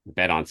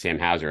bet on Sam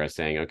Hauser as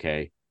saying,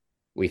 okay,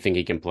 we think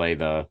he can play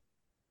the,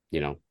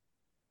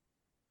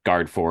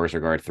 guard fours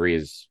or guard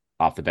threes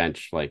off the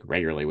bench like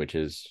regularly, which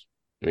is,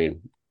 I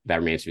mean, that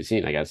remains to be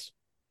seen, I guess.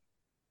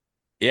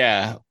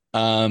 Yeah.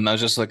 I was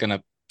just looking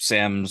up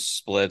Sam's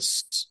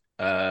splits.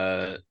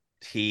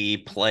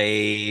 He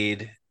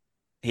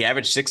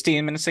averaged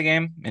 16 minutes a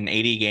game in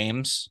 80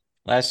 games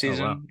last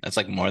season. Oh, wow. That's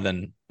like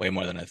way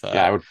more than I thought.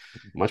 Yeah,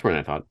 much more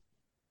than I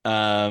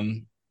thought.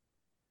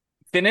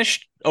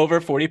 Finished over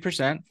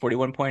 40%,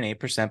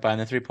 41.8% behind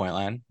the 3-point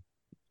line.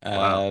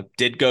 Wow.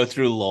 Did go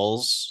through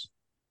lulls,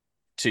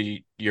 to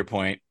your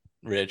point,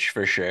 Rich,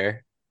 for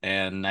sure.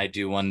 And I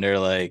do wonder,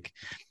 like,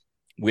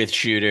 with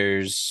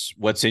shooters,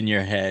 what's in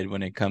your head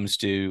when it comes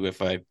to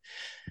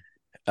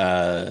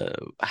how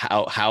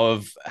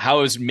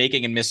is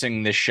making and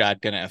missing this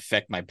shot going to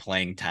affect my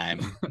playing time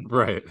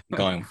right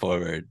going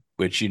forward,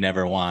 which you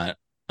never want.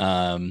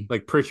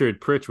 Like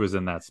Pritch was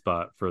in that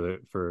spot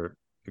for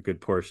a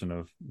good portion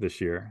of this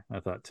year,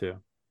 I thought too.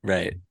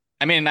 Right.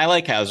 I mean, I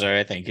like Hauser.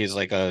 I think he's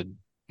like a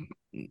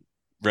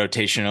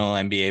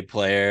rotational NBA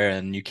player,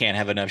 and you can't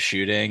have enough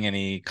shooting, and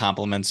he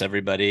complements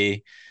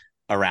everybody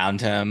around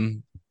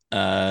him.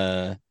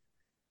 I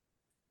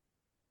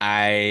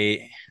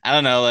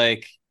don't know,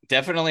 like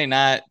definitely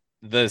not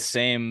the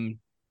same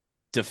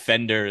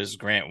defender as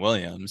Grant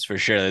Williams for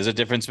sure. There's a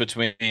difference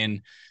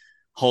between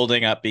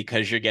holding up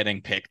because you're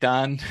getting picked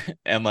on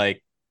and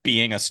like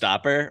being a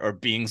stopper, or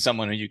being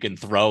someone who you can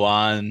throw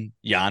on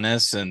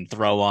Giannis and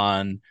throw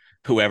on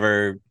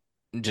whoever,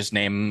 just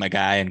name a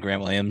guy, and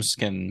Grant Williams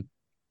can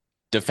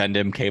defend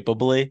him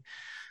capably.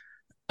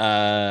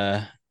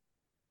 So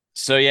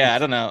yeah, I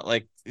don't know.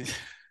 Like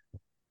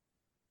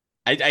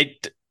I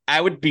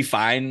would be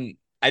fine.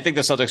 I think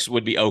the Celtics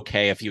would be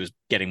okay if he was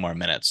getting more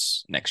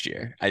minutes next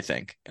year. I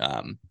think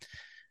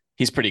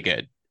he's pretty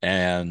good.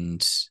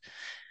 And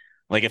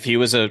like if he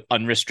was an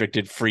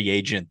unrestricted free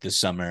agent this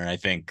summer, I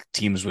think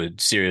teams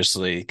would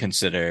seriously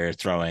consider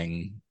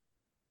throwing,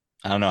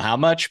 I don't know how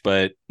much,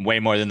 but way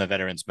more than the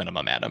veterans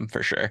minimum at him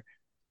for sure.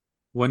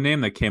 One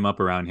name that came up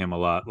around him a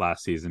lot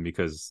last season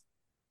because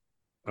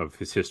of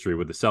his history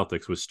with the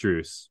Celtics was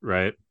Strus,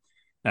 right?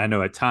 And I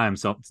know at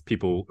times some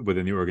people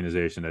within the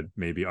organization had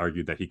maybe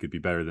argued that he could be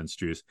better than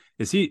Strus.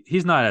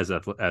 He's not as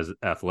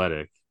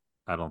athletic,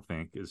 I don't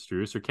think, as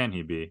Strus, or can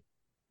he be?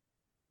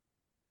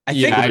 I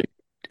think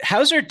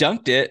Hauser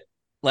dunked it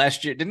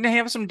last year. Didn't he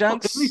have some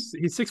dunks?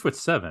 He's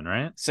 6'7",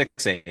 right?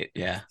 6'8",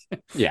 yeah.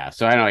 Yeah,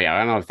 so I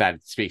don't know if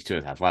that speaks to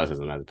his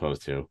athleticism as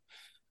opposed to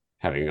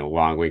having a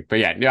long week. But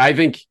yeah, I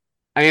think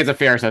it's a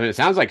fair assessment. It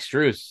sounds like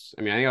Strus.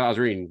 I mean, I think I was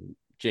reading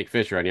Jake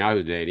Fisher on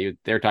Yahoo today, and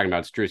they're talking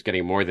about Strus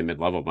getting more than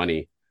mid-level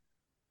money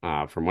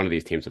from one of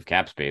these teams with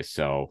cap space.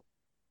 So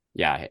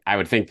yeah, I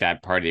would think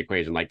that part of the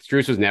equation. Like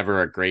Strus was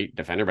never a great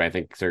defender, but I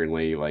think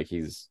certainly like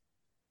he's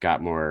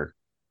got more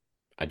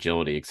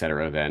agility, et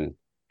cetera, than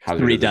Hauser.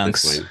 3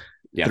 dunks.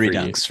 Yeah, 3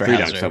 dunks for 3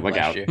 Hauser dunks. So look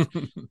out. Year.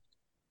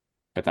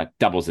 But that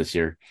doubles this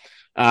year.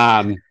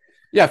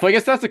 Yeah, so I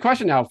guess that's the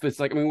question now. If it's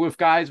like, I mean, with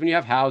guys, when you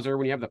have Hauser,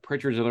 when you have the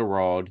Pritchards of the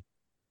world,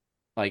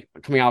 like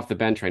coming off the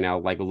bench right now,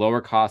 like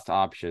lower cost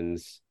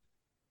options,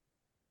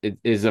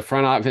 is the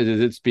front office, is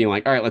it's being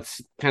like, all right,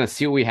 let's kind of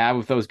see what we have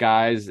with those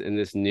guys in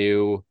this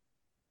new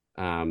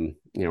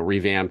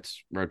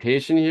revamped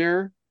rotation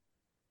here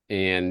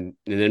and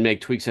then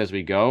make tweaks as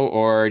we go?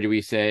 Or do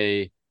we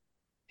say,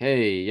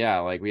 hey, yeah,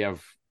 like we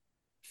have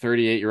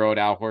 38-year-old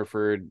Al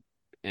Horford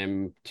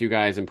and two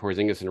guys in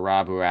Porzingis and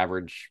Rob who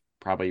average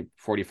probably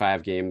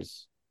 45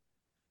 games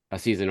a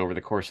season over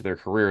the course of their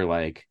career.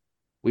 Like,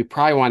 we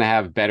probably want to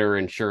have better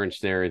insurance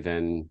there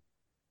than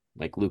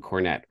like Luke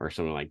Cornett or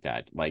something like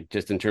that. Like,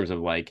 just in terms of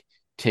like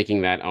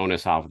taking that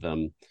onus off of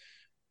them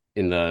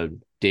in the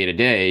day to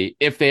day,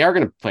 if they are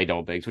going to play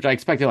double bigs, which I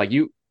expected. Like,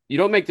 you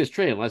don't make this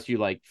trade unless you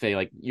like say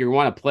like you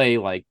want to play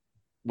like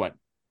what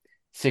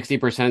 60%,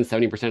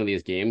 70% of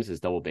these games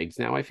is double bigs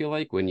now. I feel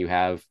like when you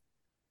have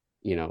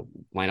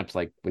lineups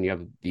like when you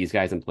have these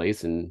guys in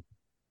place and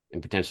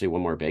potentially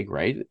one more big,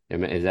 right?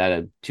 Is that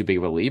a too big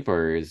of a leap,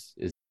 or is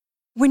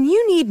When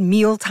you need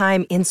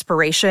mealtime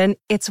inspiration,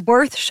 it's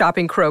worth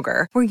shopping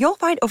Kroger, where you'll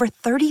find over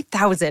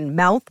 30,000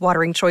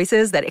 mouth-watering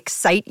choices that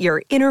excite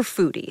your inner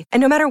foodie. And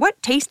no matter what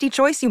tasty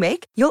choice you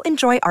make, you'll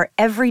enjoy our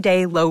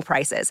everyday low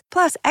prices,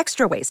 plus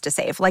extra ways to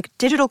save, like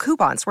digital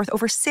coupons worth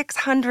over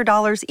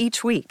 $600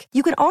 each week.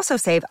 You can also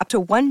save up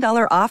to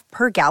 $1 off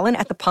per gallon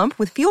at the pump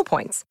with fuel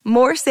points.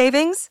 More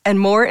savings and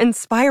more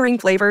inspiring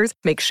flavors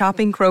make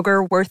shopping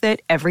Kroger worth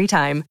it every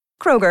time.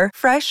 Kroger,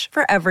 fresh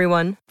for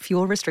everyone.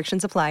 Fuel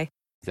restrictions apply.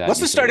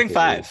 What's the starting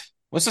five?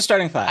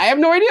 I have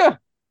no idea.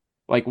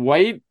 Like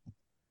White,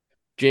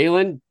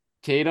 Jalen,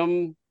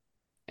 Tatum,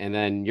 and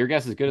then your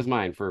guess is good as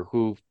mine for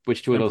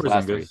which two of those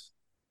last three.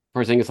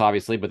 Porzingis,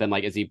 obviously, but then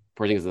like is he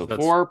Porzingis the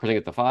 4,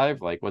 Porzingis the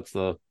 5? Like what's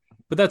the?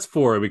 But that's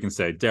 4. We can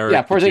say Derek.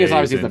 Yeah, Porzingis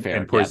obviously is the fair.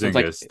 And Porzingis,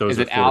 yeah, so those is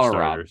are it Al 4 or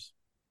Rob? starters.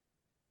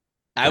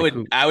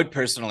 I would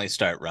personally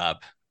start Rob.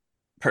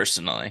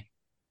 Personally,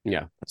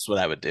 yeah, that's what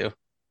I would do.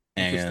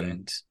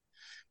 And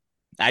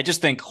I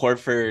just think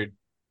Horford,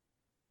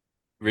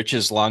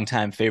 Rich's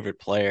longtime favorite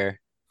player.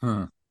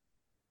 I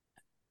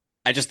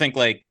just think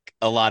like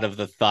a lot of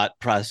the thought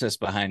process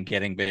behind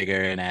getting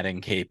bigger and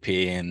adding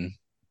KP and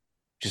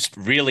just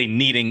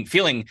really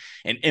feeling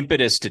an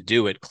impetus to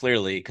do it,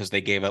 clearly, because they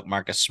gave up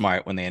Marcus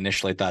Smart when they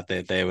initially thought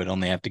that they would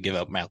only have to give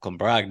up Malcolm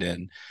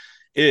Brogdon,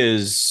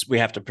 is we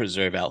have to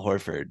preserve Al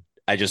Horford.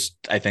 I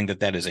think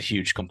that is a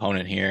huge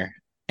component here,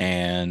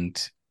 and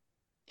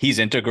he's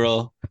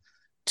integral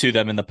to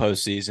them in the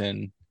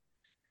postseason.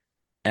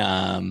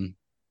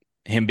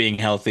 Him being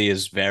healthy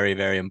is very,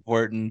 very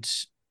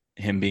important.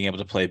 Him being able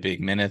to play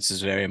big minutes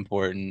is very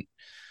important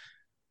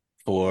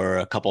for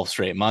a couple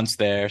straight months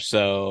there.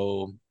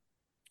 So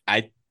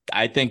I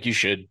think you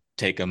should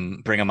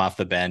bring him off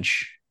the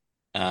bench.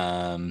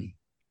 And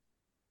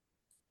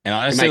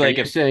honestly, Mike,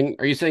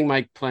 are you saying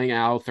Mike playing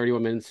Al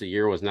 31 minutes a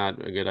year was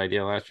not a good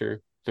idea last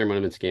year? 31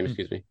 minutes a game,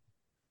 excuse me.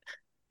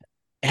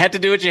 Had to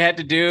do what you had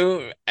to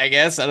do, I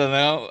guess. I don't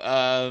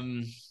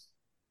know.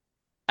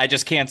 I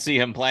just can't see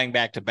him playing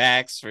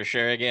back-to-backs for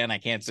sure again. I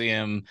can't see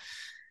him.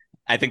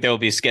 I think there will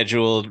be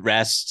scheduled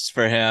rests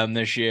for him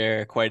this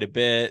year quite a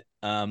bit,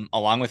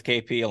 along with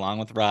KP, along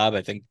with Rob.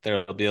 I think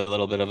there will be a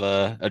little bit of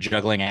a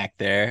juggling act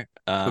there.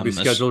 There'll be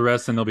scheduled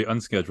rests and there'll be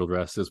unscheduled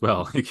rests as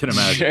well. You can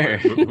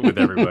imagine with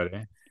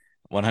everybody.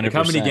 100%. Like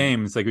how many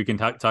games, like we can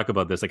talk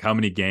about this, like how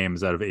many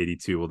games out of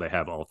 82 will they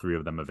have all 3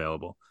 of them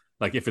available?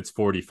 Like if it's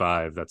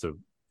 45, that's a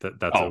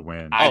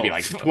win. I'd be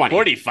like 20.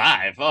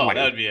 45. Oh, 20.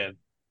 That would be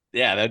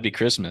that'd be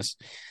Christmas.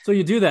 So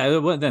you do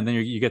that, then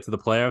you get to the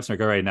playoffs and you're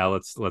like, all right, now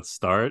let's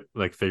start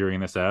like figuring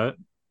this out.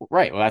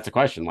 Right. Well, that's a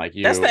question. Like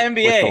that's the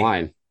NBA.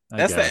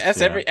 What's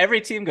the line? Every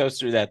team goes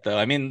through that though.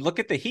 I mean, look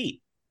at the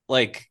Heat.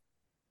 Like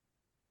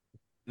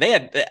they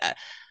had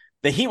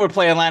the Heat were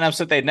playing lineups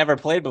that they'd never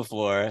played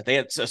before. They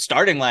had a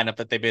starting lineup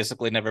that they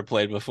basically never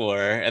played before,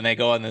 and they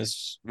go on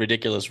this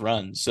ridiculous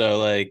run. So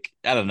like,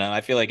 I don't know. I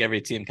feel like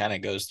every team kind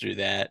of goes through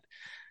that,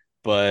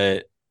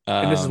 but.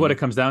 And this is what it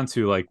comes down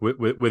to, like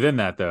within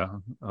that,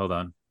 though. Hold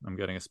on, I'm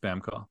getting a spam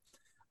call.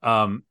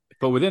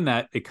 But within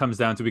that, it comes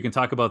down to, we can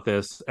talk about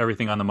this,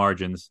 everything on the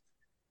margins.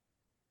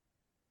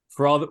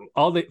 For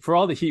all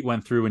the Heat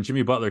went through, when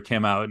Jimmy Butler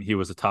came out and he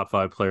was a top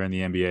 5 player in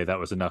the NBA, that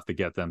was enough to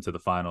get them to the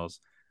finals.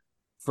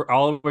 For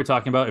all we're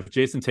talking about, if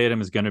Jason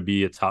Tatum is going to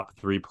be a top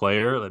 3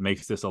 player, that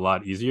makes this a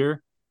lot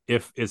easier.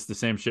 If it's the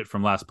same shit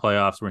from last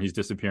playoffs where he's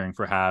disappearing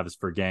for halves,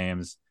 for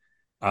games,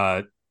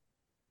 it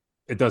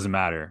doesn't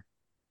matter.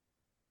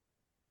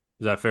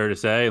 Is that fair to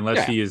say?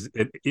 Unless he is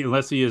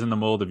in the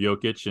mold of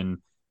Jokic and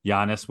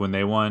Giannis when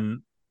they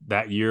won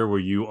that year, where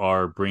you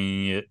are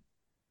bringing it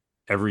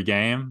every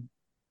game.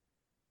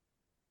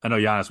 I know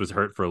Giannis was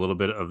hurt for a little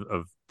bit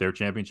of their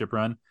championship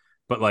run,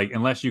 but like,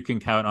 unless you can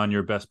count on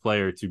your best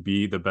player to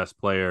be the best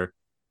player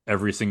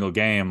every single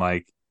game,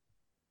 like,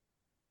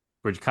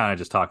 we're kind of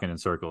just talking in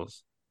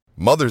circles.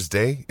 Mother's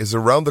Day is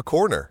around the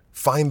corner.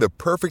 Find the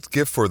perfect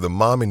gift for the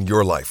mom in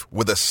your life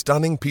with a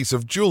stunning piece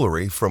of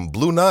jewelry from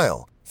Blue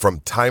Nile.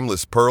 From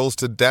timeless pearls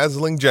to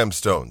dazzling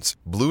gemstones,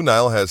 Blue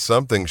Nile has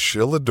something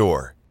she'll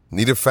adore.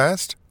 Need it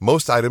fast?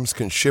 Most items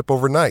can ship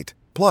overnight.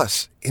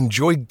 Plus,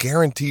 enjoy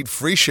guaranteed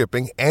free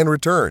shipping and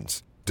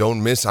returns.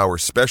 Don't miss our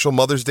special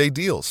Mother's Day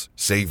deals.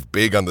 Save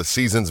big on the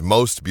season's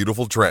most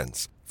beautiful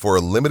trends. For a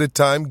limited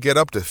time, get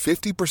up to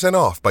 50%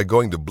 off by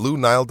going to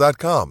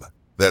BlueNile.com.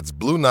 That's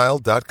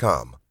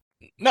BlueNile.com.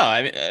 No,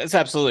 I mean, it's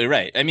absolutely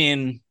right. I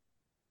mean,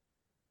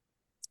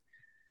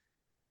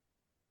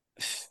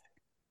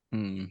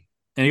 And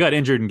he got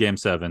injured in Game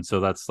 7,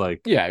 so that's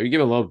like, yeah, you give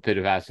a little bit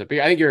of asset. But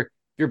I think your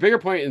bigger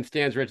point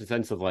stands rich in the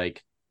sense of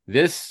like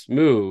this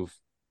move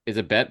is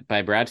a bet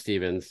by Brad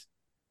Stevens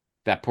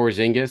that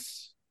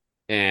Porzingis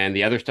and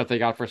the other stuff they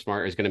got for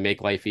Smart is going to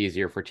make life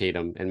easier for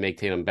Tatum and make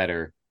Tatum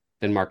better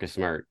than Marcus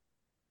Smart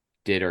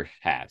did or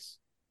has,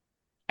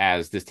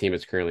 as this team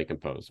is currently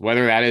composed.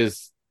 Whether that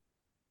is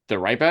the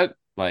right bet,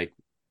 like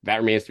that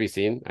remains to be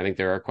seen. I think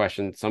there are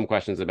some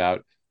questions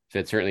about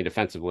fit, certainly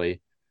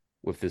defensively,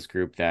 with this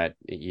group that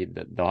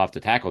they'll have to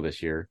tackle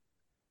this year.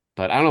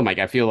 But I don't know, Mike.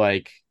 I feel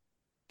like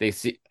they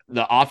see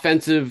the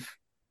offensive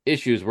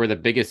issues were the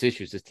biggest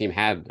issues this team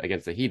had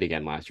against the Heat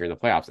again last year in the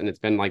playoffs. And it's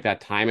been like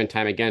that time and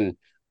time again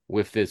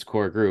with this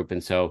core group.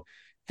 And so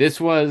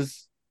this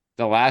was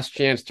the last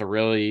chance to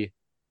really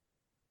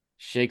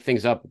shake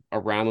things up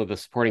around with the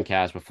supporting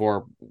cast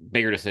before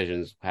bigger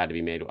decisions had to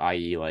be made,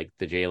 i.e. like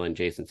the Jalen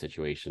Jason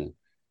situation.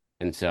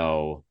 And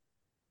so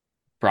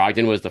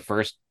Brogdon was the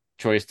first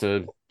choice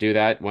to do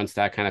that. Once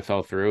that kind of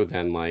fell through,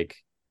 then like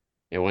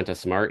it went to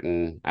Smart,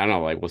 and I don't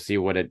know, like we'll see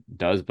what it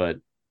does, but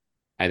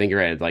I think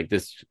you're right. Like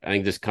this, I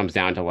think this comes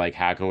down to like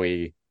how can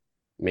we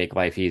make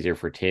life easier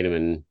for Tatum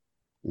and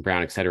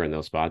Brown, et cetera, in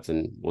those spots,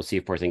 and we'll see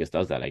if Porzingis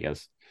does that, I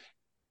guess.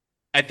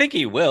 I think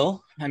he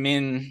will. I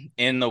mean,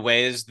 in the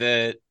ways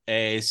that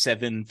a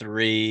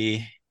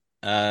 7-3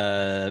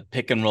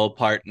 pick and roll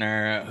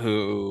partner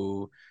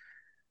who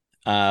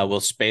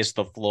will space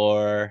the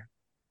floor.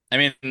 I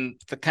mean,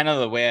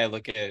 the way I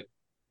look at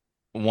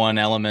one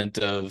element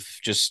of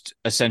just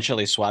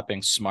essentially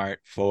swapping Smart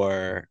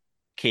for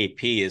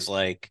KP is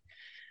like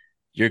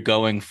you're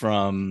going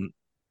from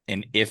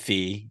an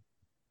iffy,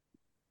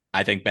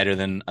 I think better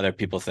than other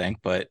people think,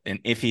 but an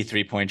iffy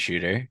 3-point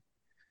shooter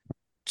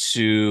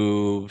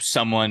to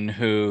someone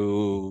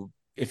who,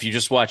 if you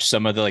just watch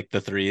some of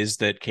the threes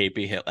that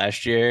KP hit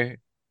last year,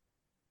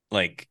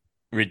 like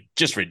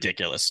just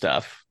ridiculous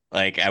stuff.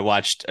 Like I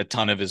watched a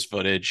ton of his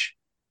footage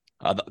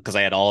because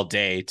I had all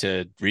day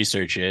to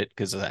research it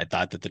because I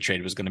thought that the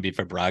trade was going to be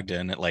for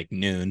Brogdon at like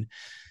noon.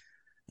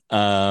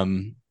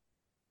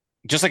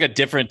 Just like a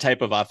different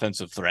type of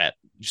offensive threat,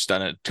 just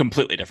on a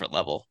completely different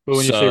level. But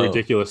when you say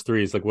ridiculous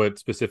threes, like what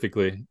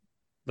specifically,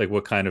 like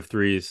what kind of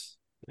threes?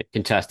 Like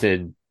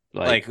contested,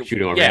 like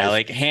shooting over yeah,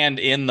 like hand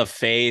in the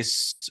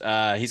face.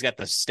 He's got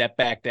the step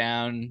back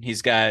down.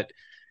 He's got,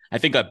 I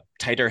think, a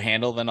tighter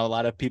handle than a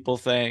lot of people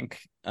think.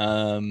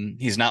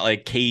 He's not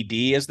like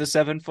KD as the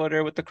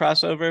 7-footer with the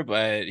crossover,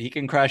 but he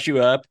can cross you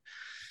up.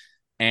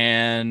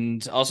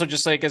 And also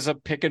just like as a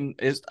pick and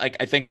is like,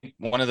 I think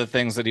one of the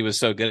things that he was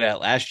so good at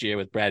last year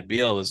with Brad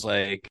Beal was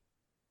like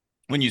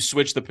when you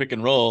switch the pick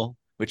and roll,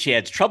 which he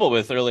had trouble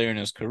with earlier in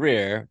his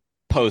career,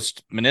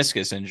 post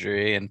meniscus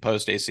injury and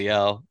post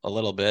ACL a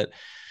little bit,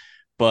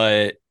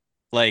 but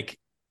like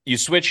you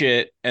switch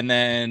it and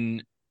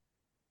then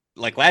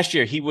like last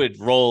year he would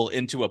roll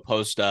into a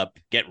post up,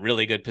 get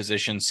really good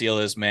position, seal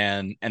his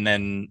man, and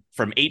then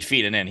from 8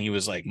 feet and in he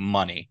was like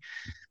money,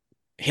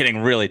 hitting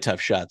really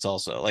tough shots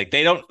also. Like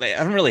they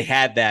haven't really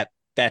had that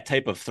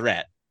type of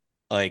threat.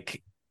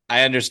 Like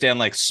I understand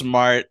like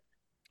Smart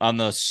on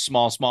the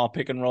small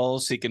pick and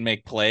rolls, he can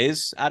make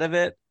plays out of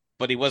it,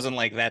 but he wasn't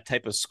like that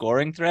type of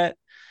scoring threat.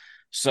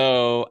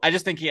 So I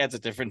just think he adds a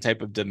different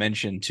type of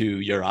dimension to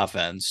your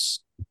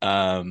offense.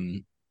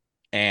 And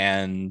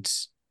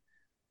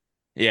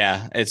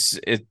yeah,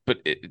 but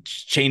it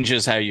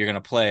changes how you're going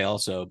to play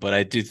also. But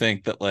I do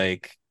think that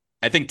like,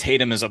 I think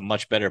Tatum is a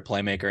much better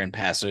playmaker and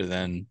passer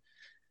than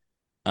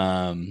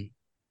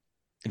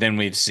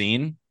we've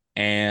seen.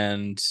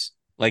 And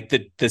like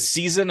the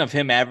season of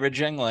him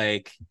averaging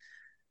like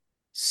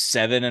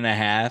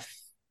 7.5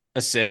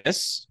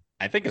 assists,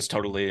 I think is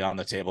totally on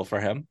the table for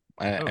him.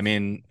 I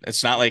mean,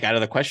 it's not like out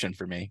of the question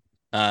for me.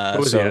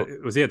 Was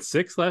he at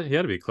 6 last? He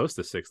had to be close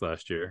to 6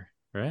 last year,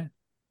 right?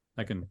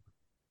 I can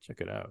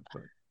check it out.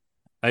 But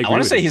I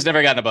want to say he's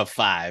never gotten above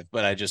 5,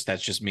 but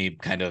that's just me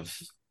kind of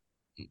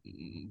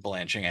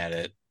blanching at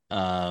it.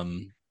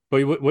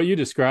 But what you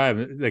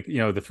described, like, you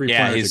know, the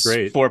 3-pointers are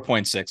great.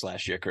 4.6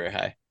 last year, career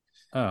high.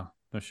 Oh,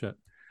 no shit.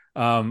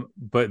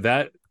 But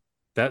that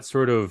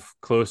sort of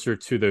closer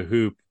to the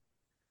hoop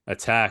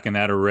attack and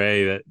that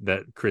array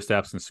that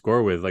Kristaps can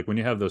score with, like when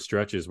you have those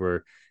stretches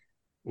where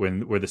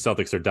the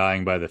Celtics are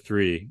dying by the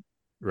 3,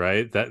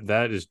 right?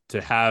 That is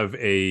to have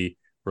a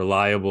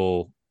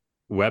reliable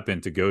weapon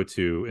to go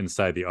to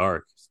inside the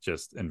arc. It's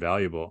just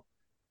invaluable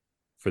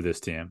for this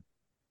team.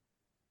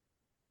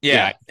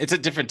 Yeah, it's a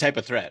different type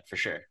of threat for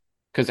sure.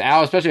 Because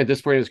Al, especially at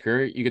this point in his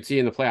career, you could see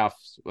in the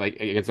playoffs, like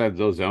against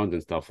those zones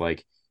and stuff,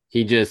 like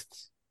he goes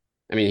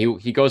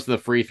to the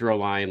free throw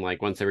line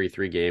like once every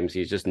 3 games.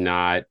 He's just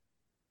not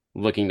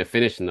looking to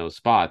finish in those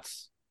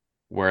spots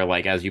where,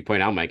 like, as you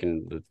point out, Mike,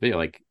 in the video,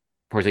 like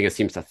Porzingis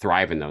seems to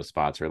thrive in those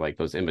spots or like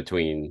those in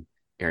between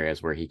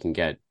areas where he can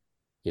get,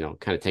 you know,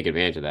 kind of take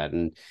advantage of that.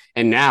 And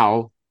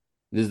now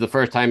This is the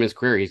first time in his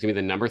career he's going to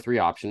be the number 3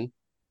 option,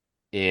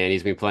 and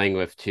he's been playing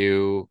with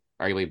 2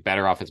 arguably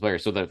better offense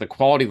players. So the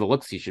quality of the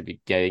looks he should be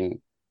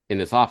getting in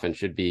this offense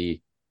should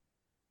be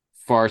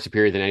far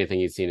superior than anything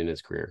he's seen in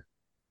his career.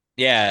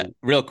 Yeah,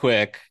 real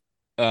quick.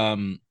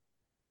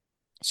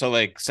 So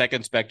like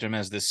Second Spectrum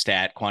has this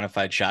stat,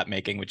 quantified shot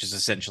making, which is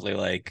essentially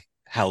like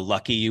how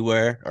lucky you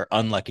were or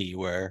unlucky you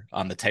were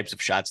on the types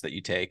of shots that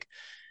you take.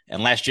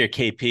 And last year,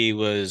 KP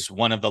was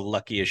one of the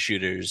luckiest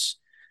shooters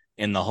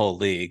in the whole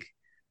league.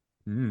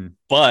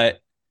 But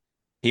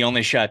he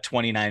only shot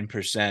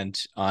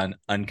 29% on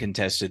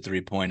uncontested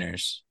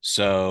 3-pointers.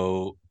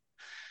 So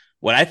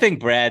what I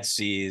think Brad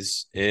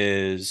sees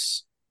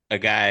is a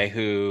guy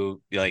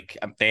who, like,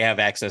 they have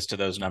access to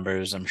those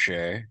numbers, I'm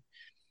sure.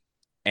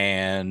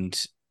 And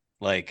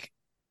like,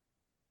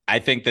 I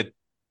think that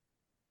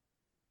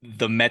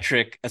the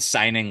metric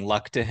assigning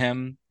luck to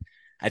him,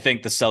 I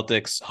think the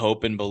Celtics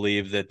hope and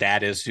believe that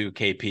that is who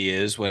KP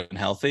is when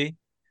healthy.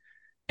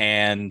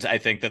 And I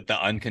think that the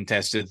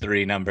uncontested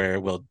 3 number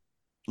will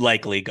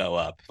likely go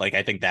up. Like,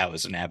 I think that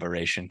was an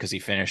aberration because he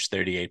finished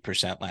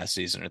 38% last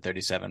season or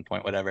 37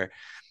 point, whatever.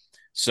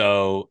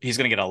 So he's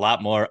going to get a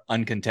lot more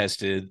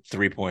uncontested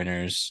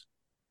 3-pointers.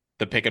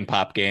 The pick and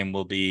pop game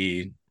will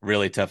be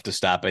really tough to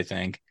stop, I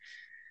think.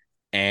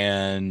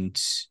 And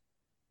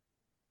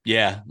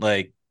yeah,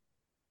 like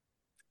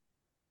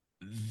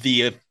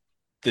the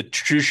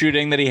true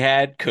shooting that he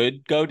had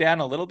could go down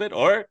a little bit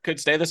or could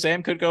stay the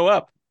same, could go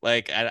up.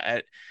 Like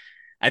I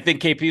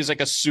think KP is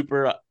like a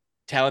super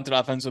talented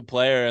offensive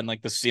player, and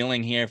like the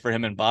ceiling here for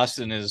him in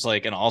Boston is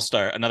like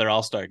another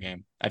all-star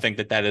game. I think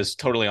that is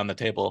totally on the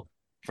table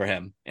for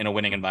him in a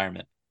winning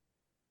environment.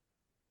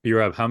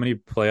 B-Rob, how many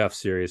playoff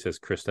series has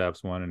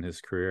Kristaps won in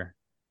his career?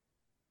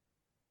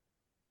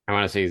 I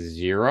want to say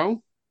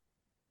 0.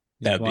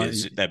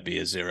 That'd be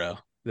a 0.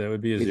 That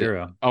would be a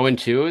 0.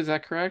 0-2, is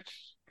that correct?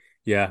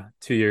 Yeah,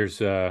 2 years.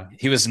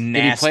 He was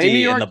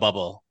nasty in the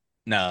bubble.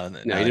 No,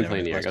 he didn't play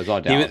in New York. It was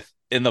all Dallas.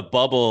 In the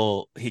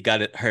bubble, he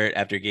got it hurt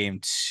after game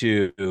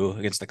 2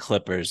 against the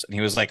Clippers, and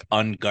he was like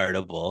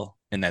unguardable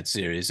in that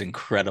series.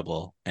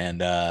 Incredible.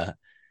 And that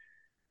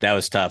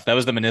was tough. That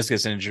was the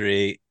meniscus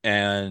injury,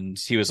 and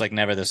he was like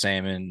never the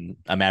same in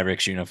a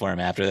Mavericks uniform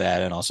after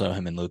that. And also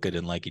him and Luka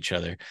didn't like each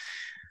other.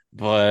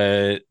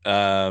 But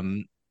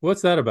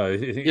what's that about?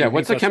 Yeah,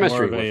 what's the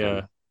chemistry with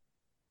him?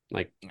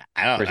 Like,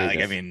 I don't know.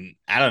 Like, I mean,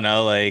 I don't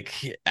know. Like,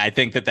 I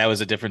think that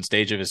was a different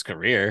stage of his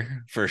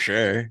career for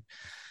sure.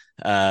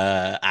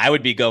 I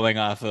would be going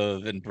off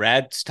of, and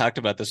Brad's talked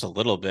about this a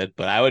little bit,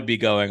 but I would be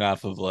going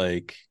off of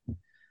like,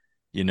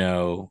 you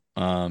know,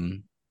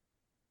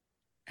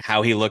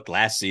 how he looked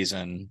last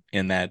season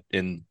in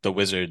the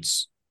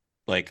Wizards,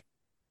 like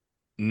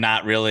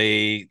not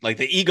really, like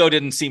the ego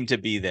didn't seem to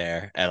be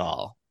there at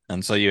all.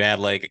 And so you had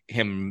like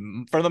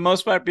him for the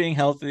most part being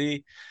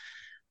healthy,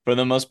 for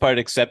the most part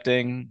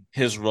accepting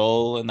his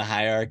role in the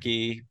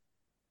hierarchy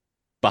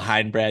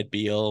behind Brad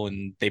Beal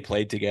when they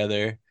played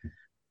together.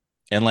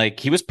 And like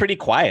he was pretty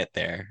quiet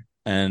there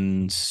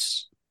and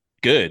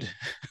good.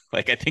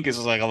 Like I think this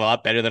is like a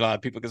lot better than a lot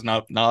of people because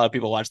not a lot of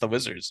people watch the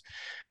Wizards.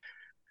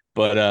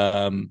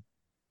 But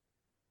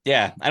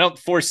yeah, I don't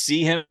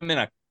foresee him in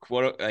a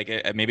quote, like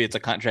maybe it's a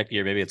contract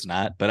year, maybe it's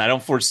not, but I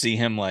don't foresee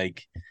him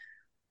like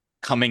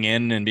coming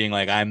in and being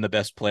like, I'm the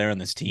best player on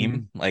this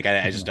team. Like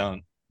I just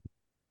don't.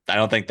 I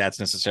don't think that's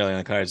necessarily on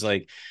the cards.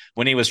 Like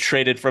when he was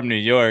traded from New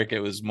York, it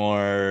was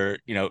more,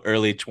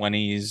 early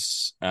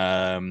 20s.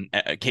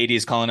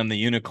 Katie's calling him the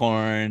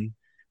unicorn,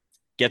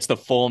 gets the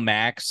full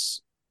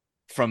max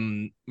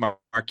from Mark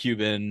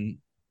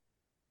Cuban,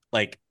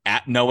 like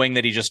knowing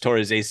that he just tore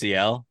his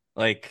ACL.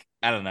 Like,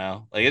 I don't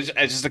know. Like it's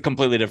just a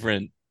completely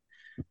different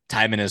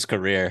time in his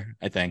career,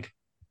 I think.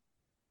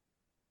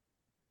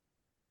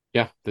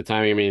 Yeah, the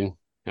timing, I mean,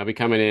 he'll be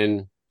coming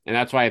in. And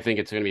that's why I think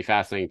it's going to be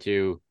fascinating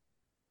too,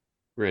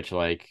 Rich,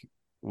 like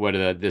what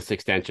this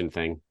extension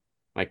thing,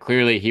 like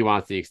clearly he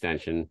wants the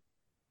extension,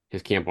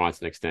 his camp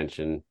wants an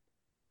extension.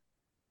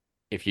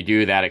 If you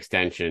do that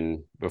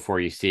extension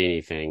before you see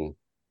anything,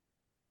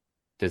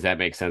 does that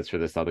make sense for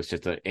the Celtics?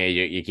 Just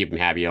you keep him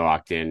happy, you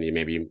locked in, you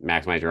maybe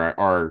maximize your,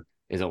 or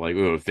is it like,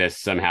 ooh, if this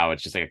somehow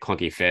it's just like a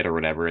clunky fit or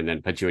whatever, and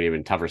then put you in an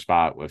even tougher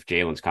spot with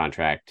Jalen's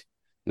contract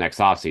next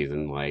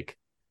offseason? Like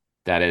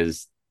that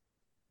is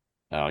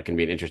can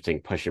be an interesting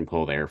push and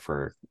pull there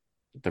for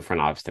the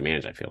front office to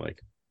manage, I feel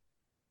like.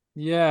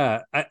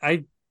 Yeah,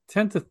 I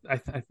tend to,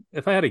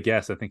 if I had a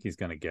guess, I think he's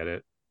going to get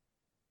it,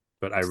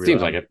 but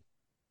Seems like it.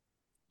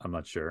 I'm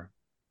not sure.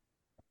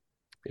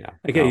 Yeah.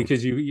 Okay,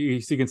 because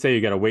you can say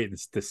you got to wait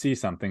to see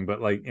something,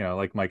 but like,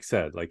 like Mike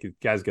said, like the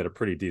guy's got a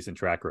pretty decent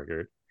track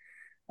record.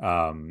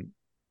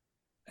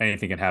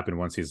 Anything can happen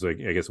once he's like,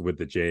 I guess, with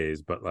the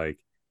Jays, but like,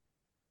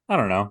 I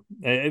don't know.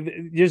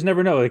 You just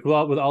never know. Like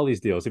with all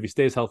these deals, if he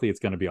stays healthy, it's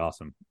going to be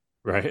awesome,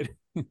 right?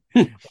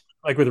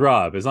 Like with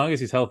Rob, as long as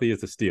he's healthy,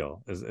 it's a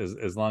steal.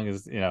 As long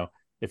as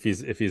if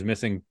he's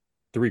missing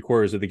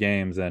 3/4 of the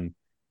games, then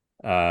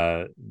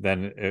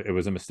it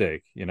was a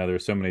mistake.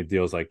 There's so many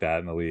deals like that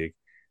in the league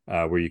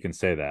where you can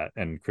say that.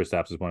 And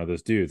Kristaps is one of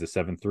those dudes, a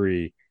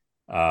 7'3",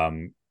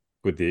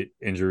 with the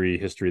injury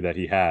history that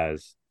he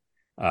has,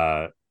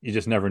 you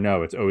just never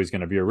know. It's always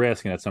going to be a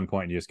risk, and at some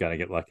point, you just got to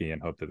get lucky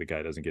and hope that the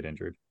guy doesn't get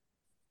injured.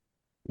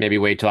 Maybe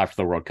wait till after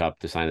the World Cup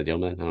to sign the deal,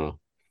 man. I don't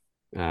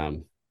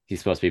know. He's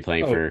supposed to be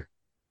playing for.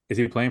 Is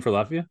he playing for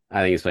Latvia?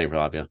 I think he's playing for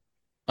Latvia.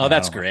 Oh,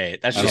 that's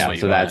great. That's just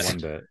what you want. One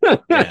bit.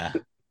 Yeah.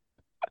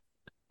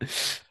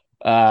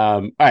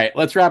 All right,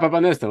 let's wrap up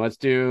on this then. Let's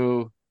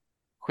do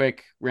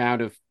quick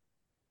round of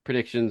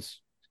predictions.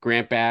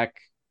 Grant back.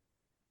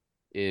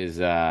 Is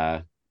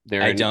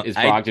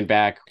Brogdon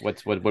back?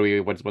 What's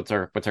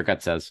our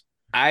gut says?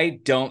 I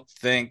don't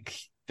think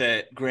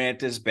that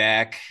Grant is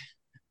back.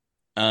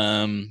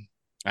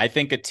 I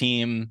think a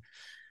team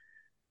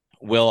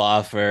will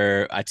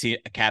offer a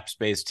cap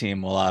space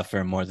team will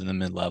offer more than the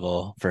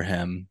mid-level for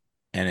him,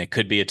 and it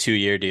could be a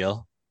 2-year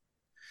deal.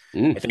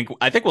 I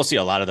think we'll see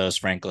a lot of those,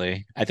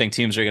 frankly. I think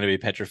teams are going to be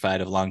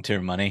petrified of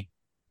long-term money.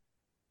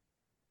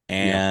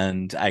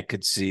 And I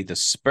could see the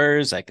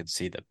Spurs, I could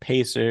see the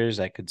Pacers,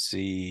 I could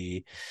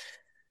see,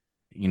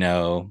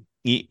 reuniting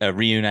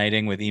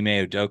with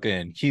Ime Udoka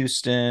in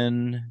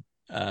Houston,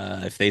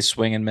 if they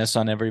swing and miss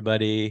on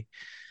everybody.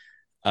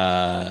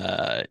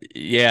 Again,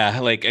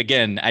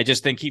 I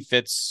just think he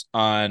fits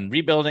on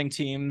rebuilding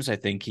teams. I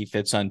think he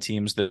fits on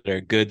teams that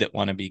are good, that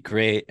want to be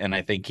great, and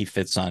I think he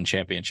fits on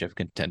championship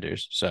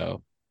contenders.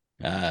 So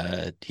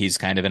he's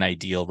kind of an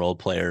ideal role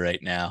player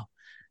right now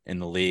in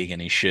the league,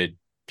 and he should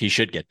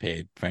get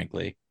paid,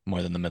 frankly,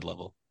 more than the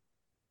mid-level.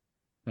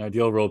 An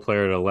ideal role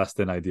player at a less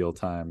than ideal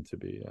time to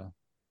be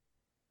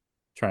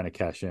trying to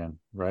cash in,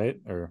 right?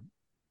 Or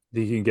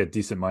you can get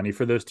decent money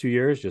for those 2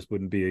 years, just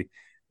wouldn't be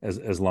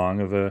as long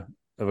of a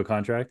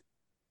contract.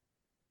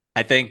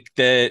 I think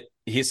that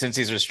since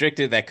he's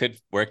restricted, that could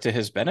work to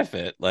his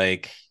benefit.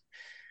 Like,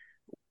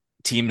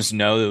 teams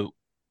know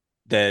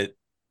that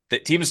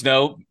teams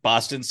know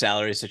Boston's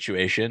salary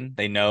situation.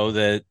 They know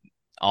that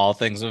all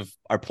things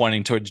are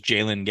pointing towards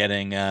Jalen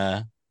getting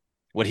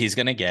what he's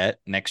going to get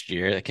next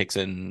year. That kicks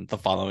in the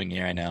following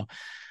year, I know.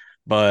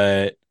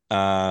 But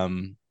I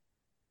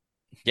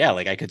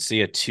could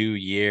see a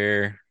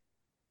 2-year,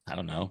 I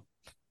don't know.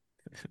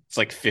 It's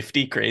like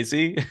 50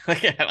 crazy.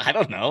 I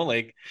don't know.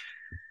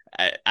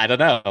 I don't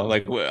know.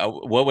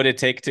 What would it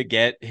take to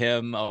get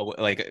him,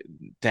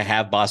 to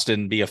have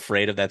Boston be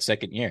afraid of that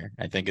second year?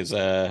 I think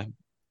that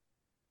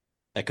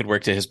could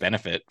work to his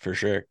benefit for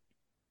sure.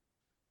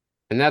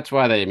 And that's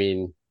why I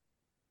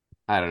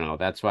don't know.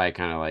 That's why I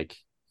kind of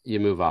you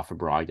move off of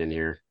Brogdon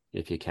here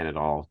if you can at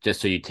all,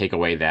 just so you take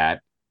away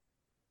that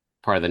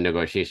part of the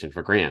negotiation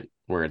for Grant,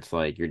 where it's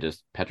you're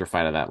just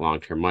petrified of that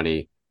long-term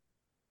money.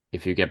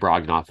 If you get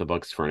Brogdon off the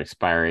books for an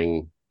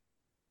expiring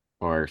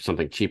or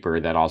something cheaper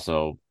that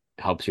also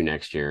helps you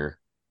next year,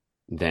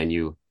 then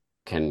you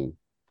can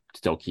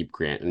still keep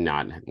Grant and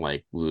not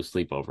lose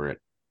sleep over it.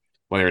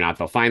 Whether or not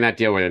they'll find that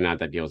deal, whether or not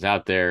that deal's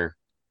out there,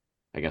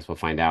 I guess we'll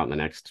find out in the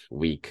next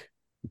week.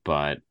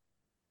 But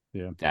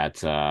yeah,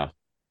 that's I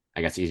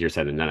guess easier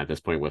said than done at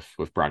this point with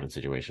Brogdon's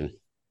situation.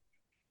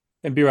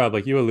 And B-Rob,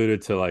 you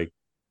alluded to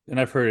and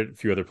I've heard it a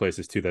few other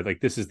places too, that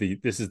this is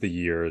the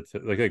year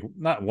to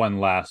not one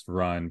last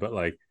run, but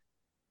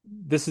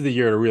this is the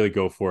year to really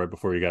go for it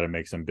before you got to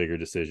make some bigger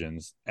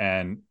decisions.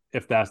 And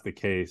if that's the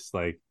case,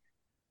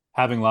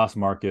 having lost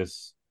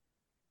Marcus,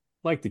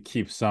 to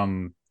keep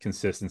some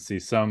consistency,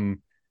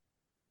 some,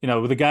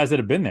 with the guys that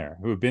have been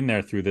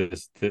there through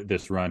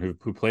this run,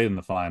 who played in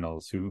the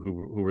finals, who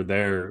were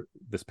there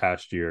this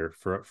past year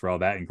for all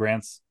that. And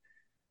Grant's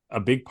a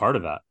big part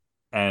of that.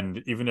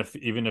 And even if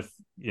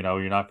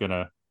you're not going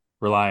to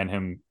rely on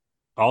him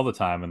all the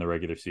time in the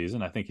regular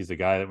season, I think he's a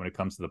guy that when it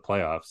comes to the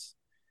playoffs,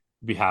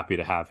 be happy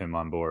to have him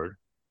on board.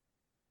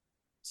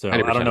 So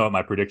 100%. I don't know what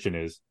my prediction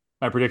is.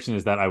 My prediction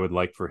is that I would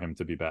like for him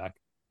to be back.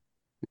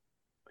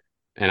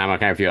 And I'm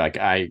kind of feel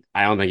I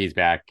don't think he's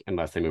back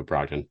unless they move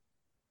Brogdon.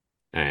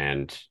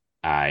 And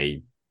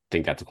I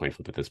think that's a coin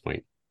flip at this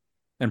point.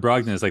 And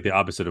Brogdon is the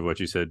opposite of what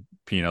you said,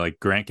 Pina.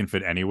 Grant can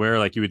fit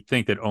anywhere. You would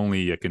think that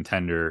only a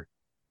contender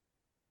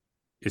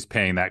is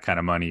paying that kind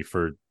of money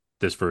for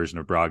this version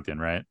of Brogdon,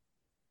 right?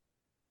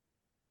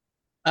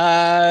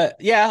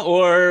 Yeah,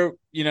 or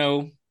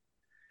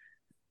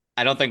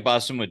I don't think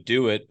Boston would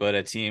do it, but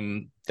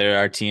there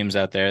are teams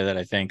out there that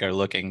I think are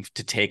looking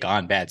to take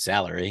on bad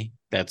salary.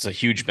 That's a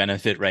huge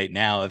benefit right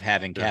now of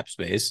having cap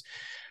space.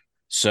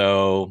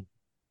 So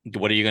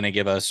what are you going to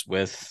give us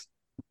with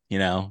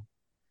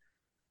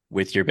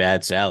your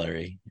bad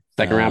salary?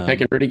 Second round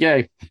pick and Rudy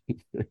Gay.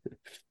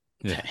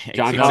 Yeah.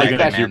 John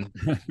exactly, man.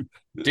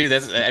 Dude,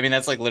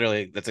 that's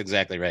literally, that's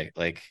exactly right.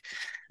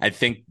 I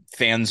think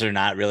fans are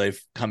not really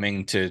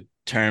coming to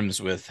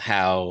terms with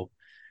how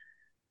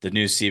the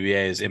new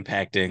CBA is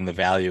impacting the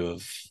value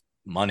of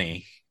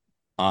money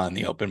on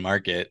the open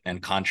market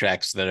and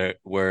contracts that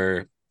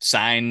were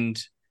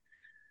signed.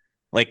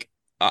 I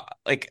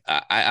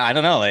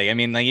don't know.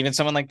 Even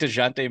someone like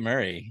DeJounte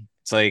Murray,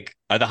 it's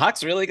are the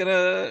Hawks really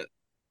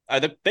are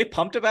they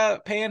pumped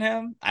about paying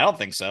him? I don't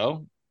think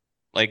so.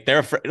 They're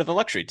afraid of the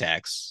luxury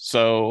tax.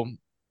 So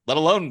let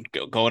alone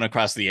going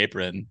across the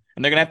apron.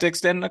 And they're gonna have to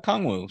extend a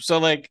Kongwu. So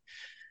like,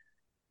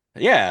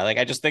 yeah, like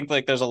I just think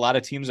like there's a lot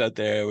of teams out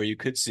there where you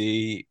could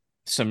see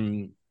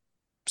some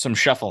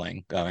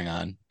shuffling going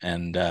on.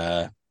 And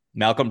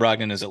Malcolm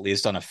Brogdon is at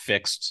least on a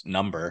fixed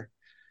number.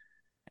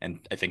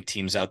 And I think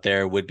teams out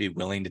there would be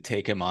willing to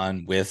take him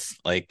on with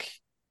like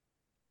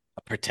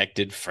a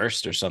protected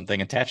first or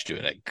something attached to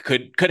it.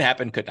 It could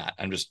happen, could not.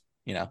 I'm just,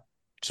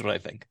 just what I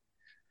think.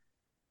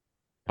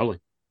 Totally.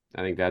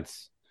 I think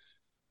that's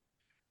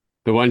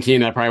the one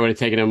team that probably would have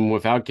taken him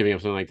without giving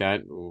up something like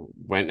that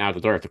went out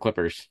the door with the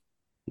Clippers.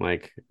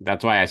 Like,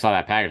 that's why I saw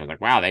that package. I was like,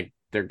 wow,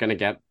 they're gonna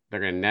net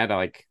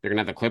like they're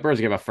gonna have the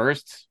Clippers give a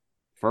first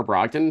for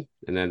Brogdon,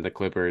 and then the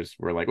Clippers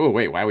were like, oh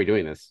wait, why are we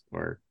doing this?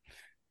 Or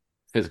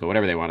physical,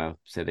 whatever they want to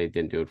say they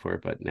didn't do it for,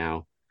 but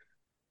now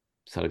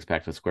Celtics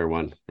back to square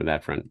one for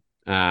that front.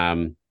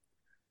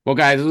 Well,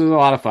 guys, this was a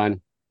lot of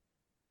fun.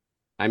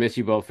 I miss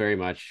you both very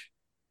much.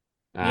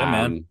 Yeah,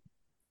 man.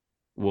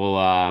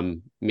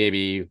 We'll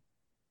maybe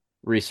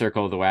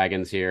recircle the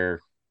wagons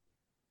here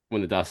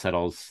when the dust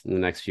settles in the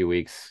next few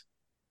weeks.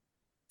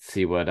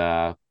 See what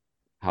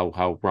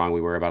how wrong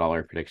we were about all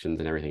our predictions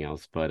and everything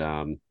else.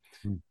 But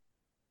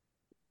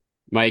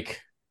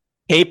Mike,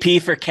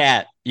 KP for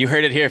Cat. You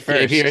heard it here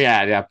first. KP,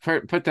 yeah.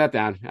 Put that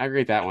down. I agree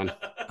with that one.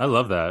 I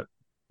love that.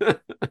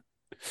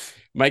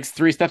 Mike's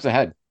 3 steps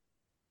ahead.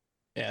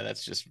 Yeah,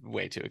 that's just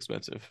way too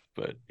expensive.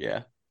 But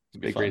yeah,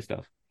 big great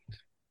stuff.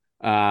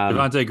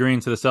 Devontae Green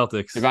to the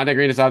Celtics. Devontae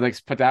Green to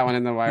Celtics. Put that one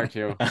in the wire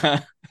too.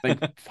 Like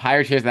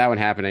higher chance of that one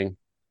happening.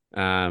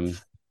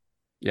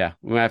 Yeah,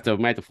 we might have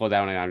to flow that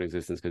one out of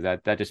existence because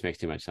that just makes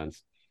too much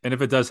sense. And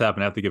if it does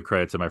happen, I have to give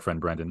credit to my friend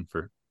Brendan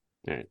for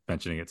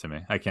mentioning it to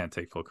me. I can't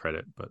take full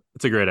credit, but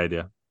it's a great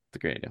idea. It's a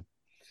great idea.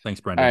 Thanks,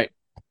 Brendan. All right.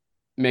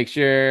 Make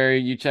sure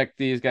you check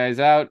these guys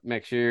out.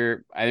 Make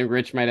sure, I think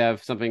Rich might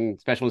have something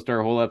special in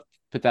store. Hold up,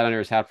 put that under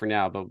his hat for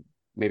now, but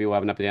maybe we'll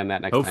have an update on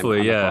that next time.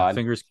 Hopefully, yeah.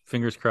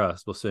 Fingers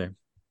crossed. We'll see.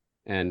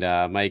 And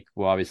Mike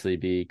will obviously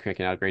be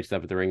cranking out great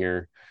stuff at the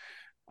Ringer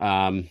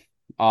all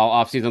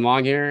off season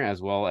long here,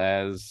 as well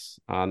as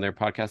on their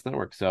podcast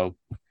network. So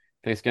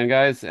thanks again,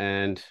 guys,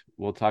 and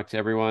we'll talk to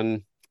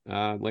everyone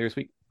later this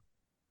week.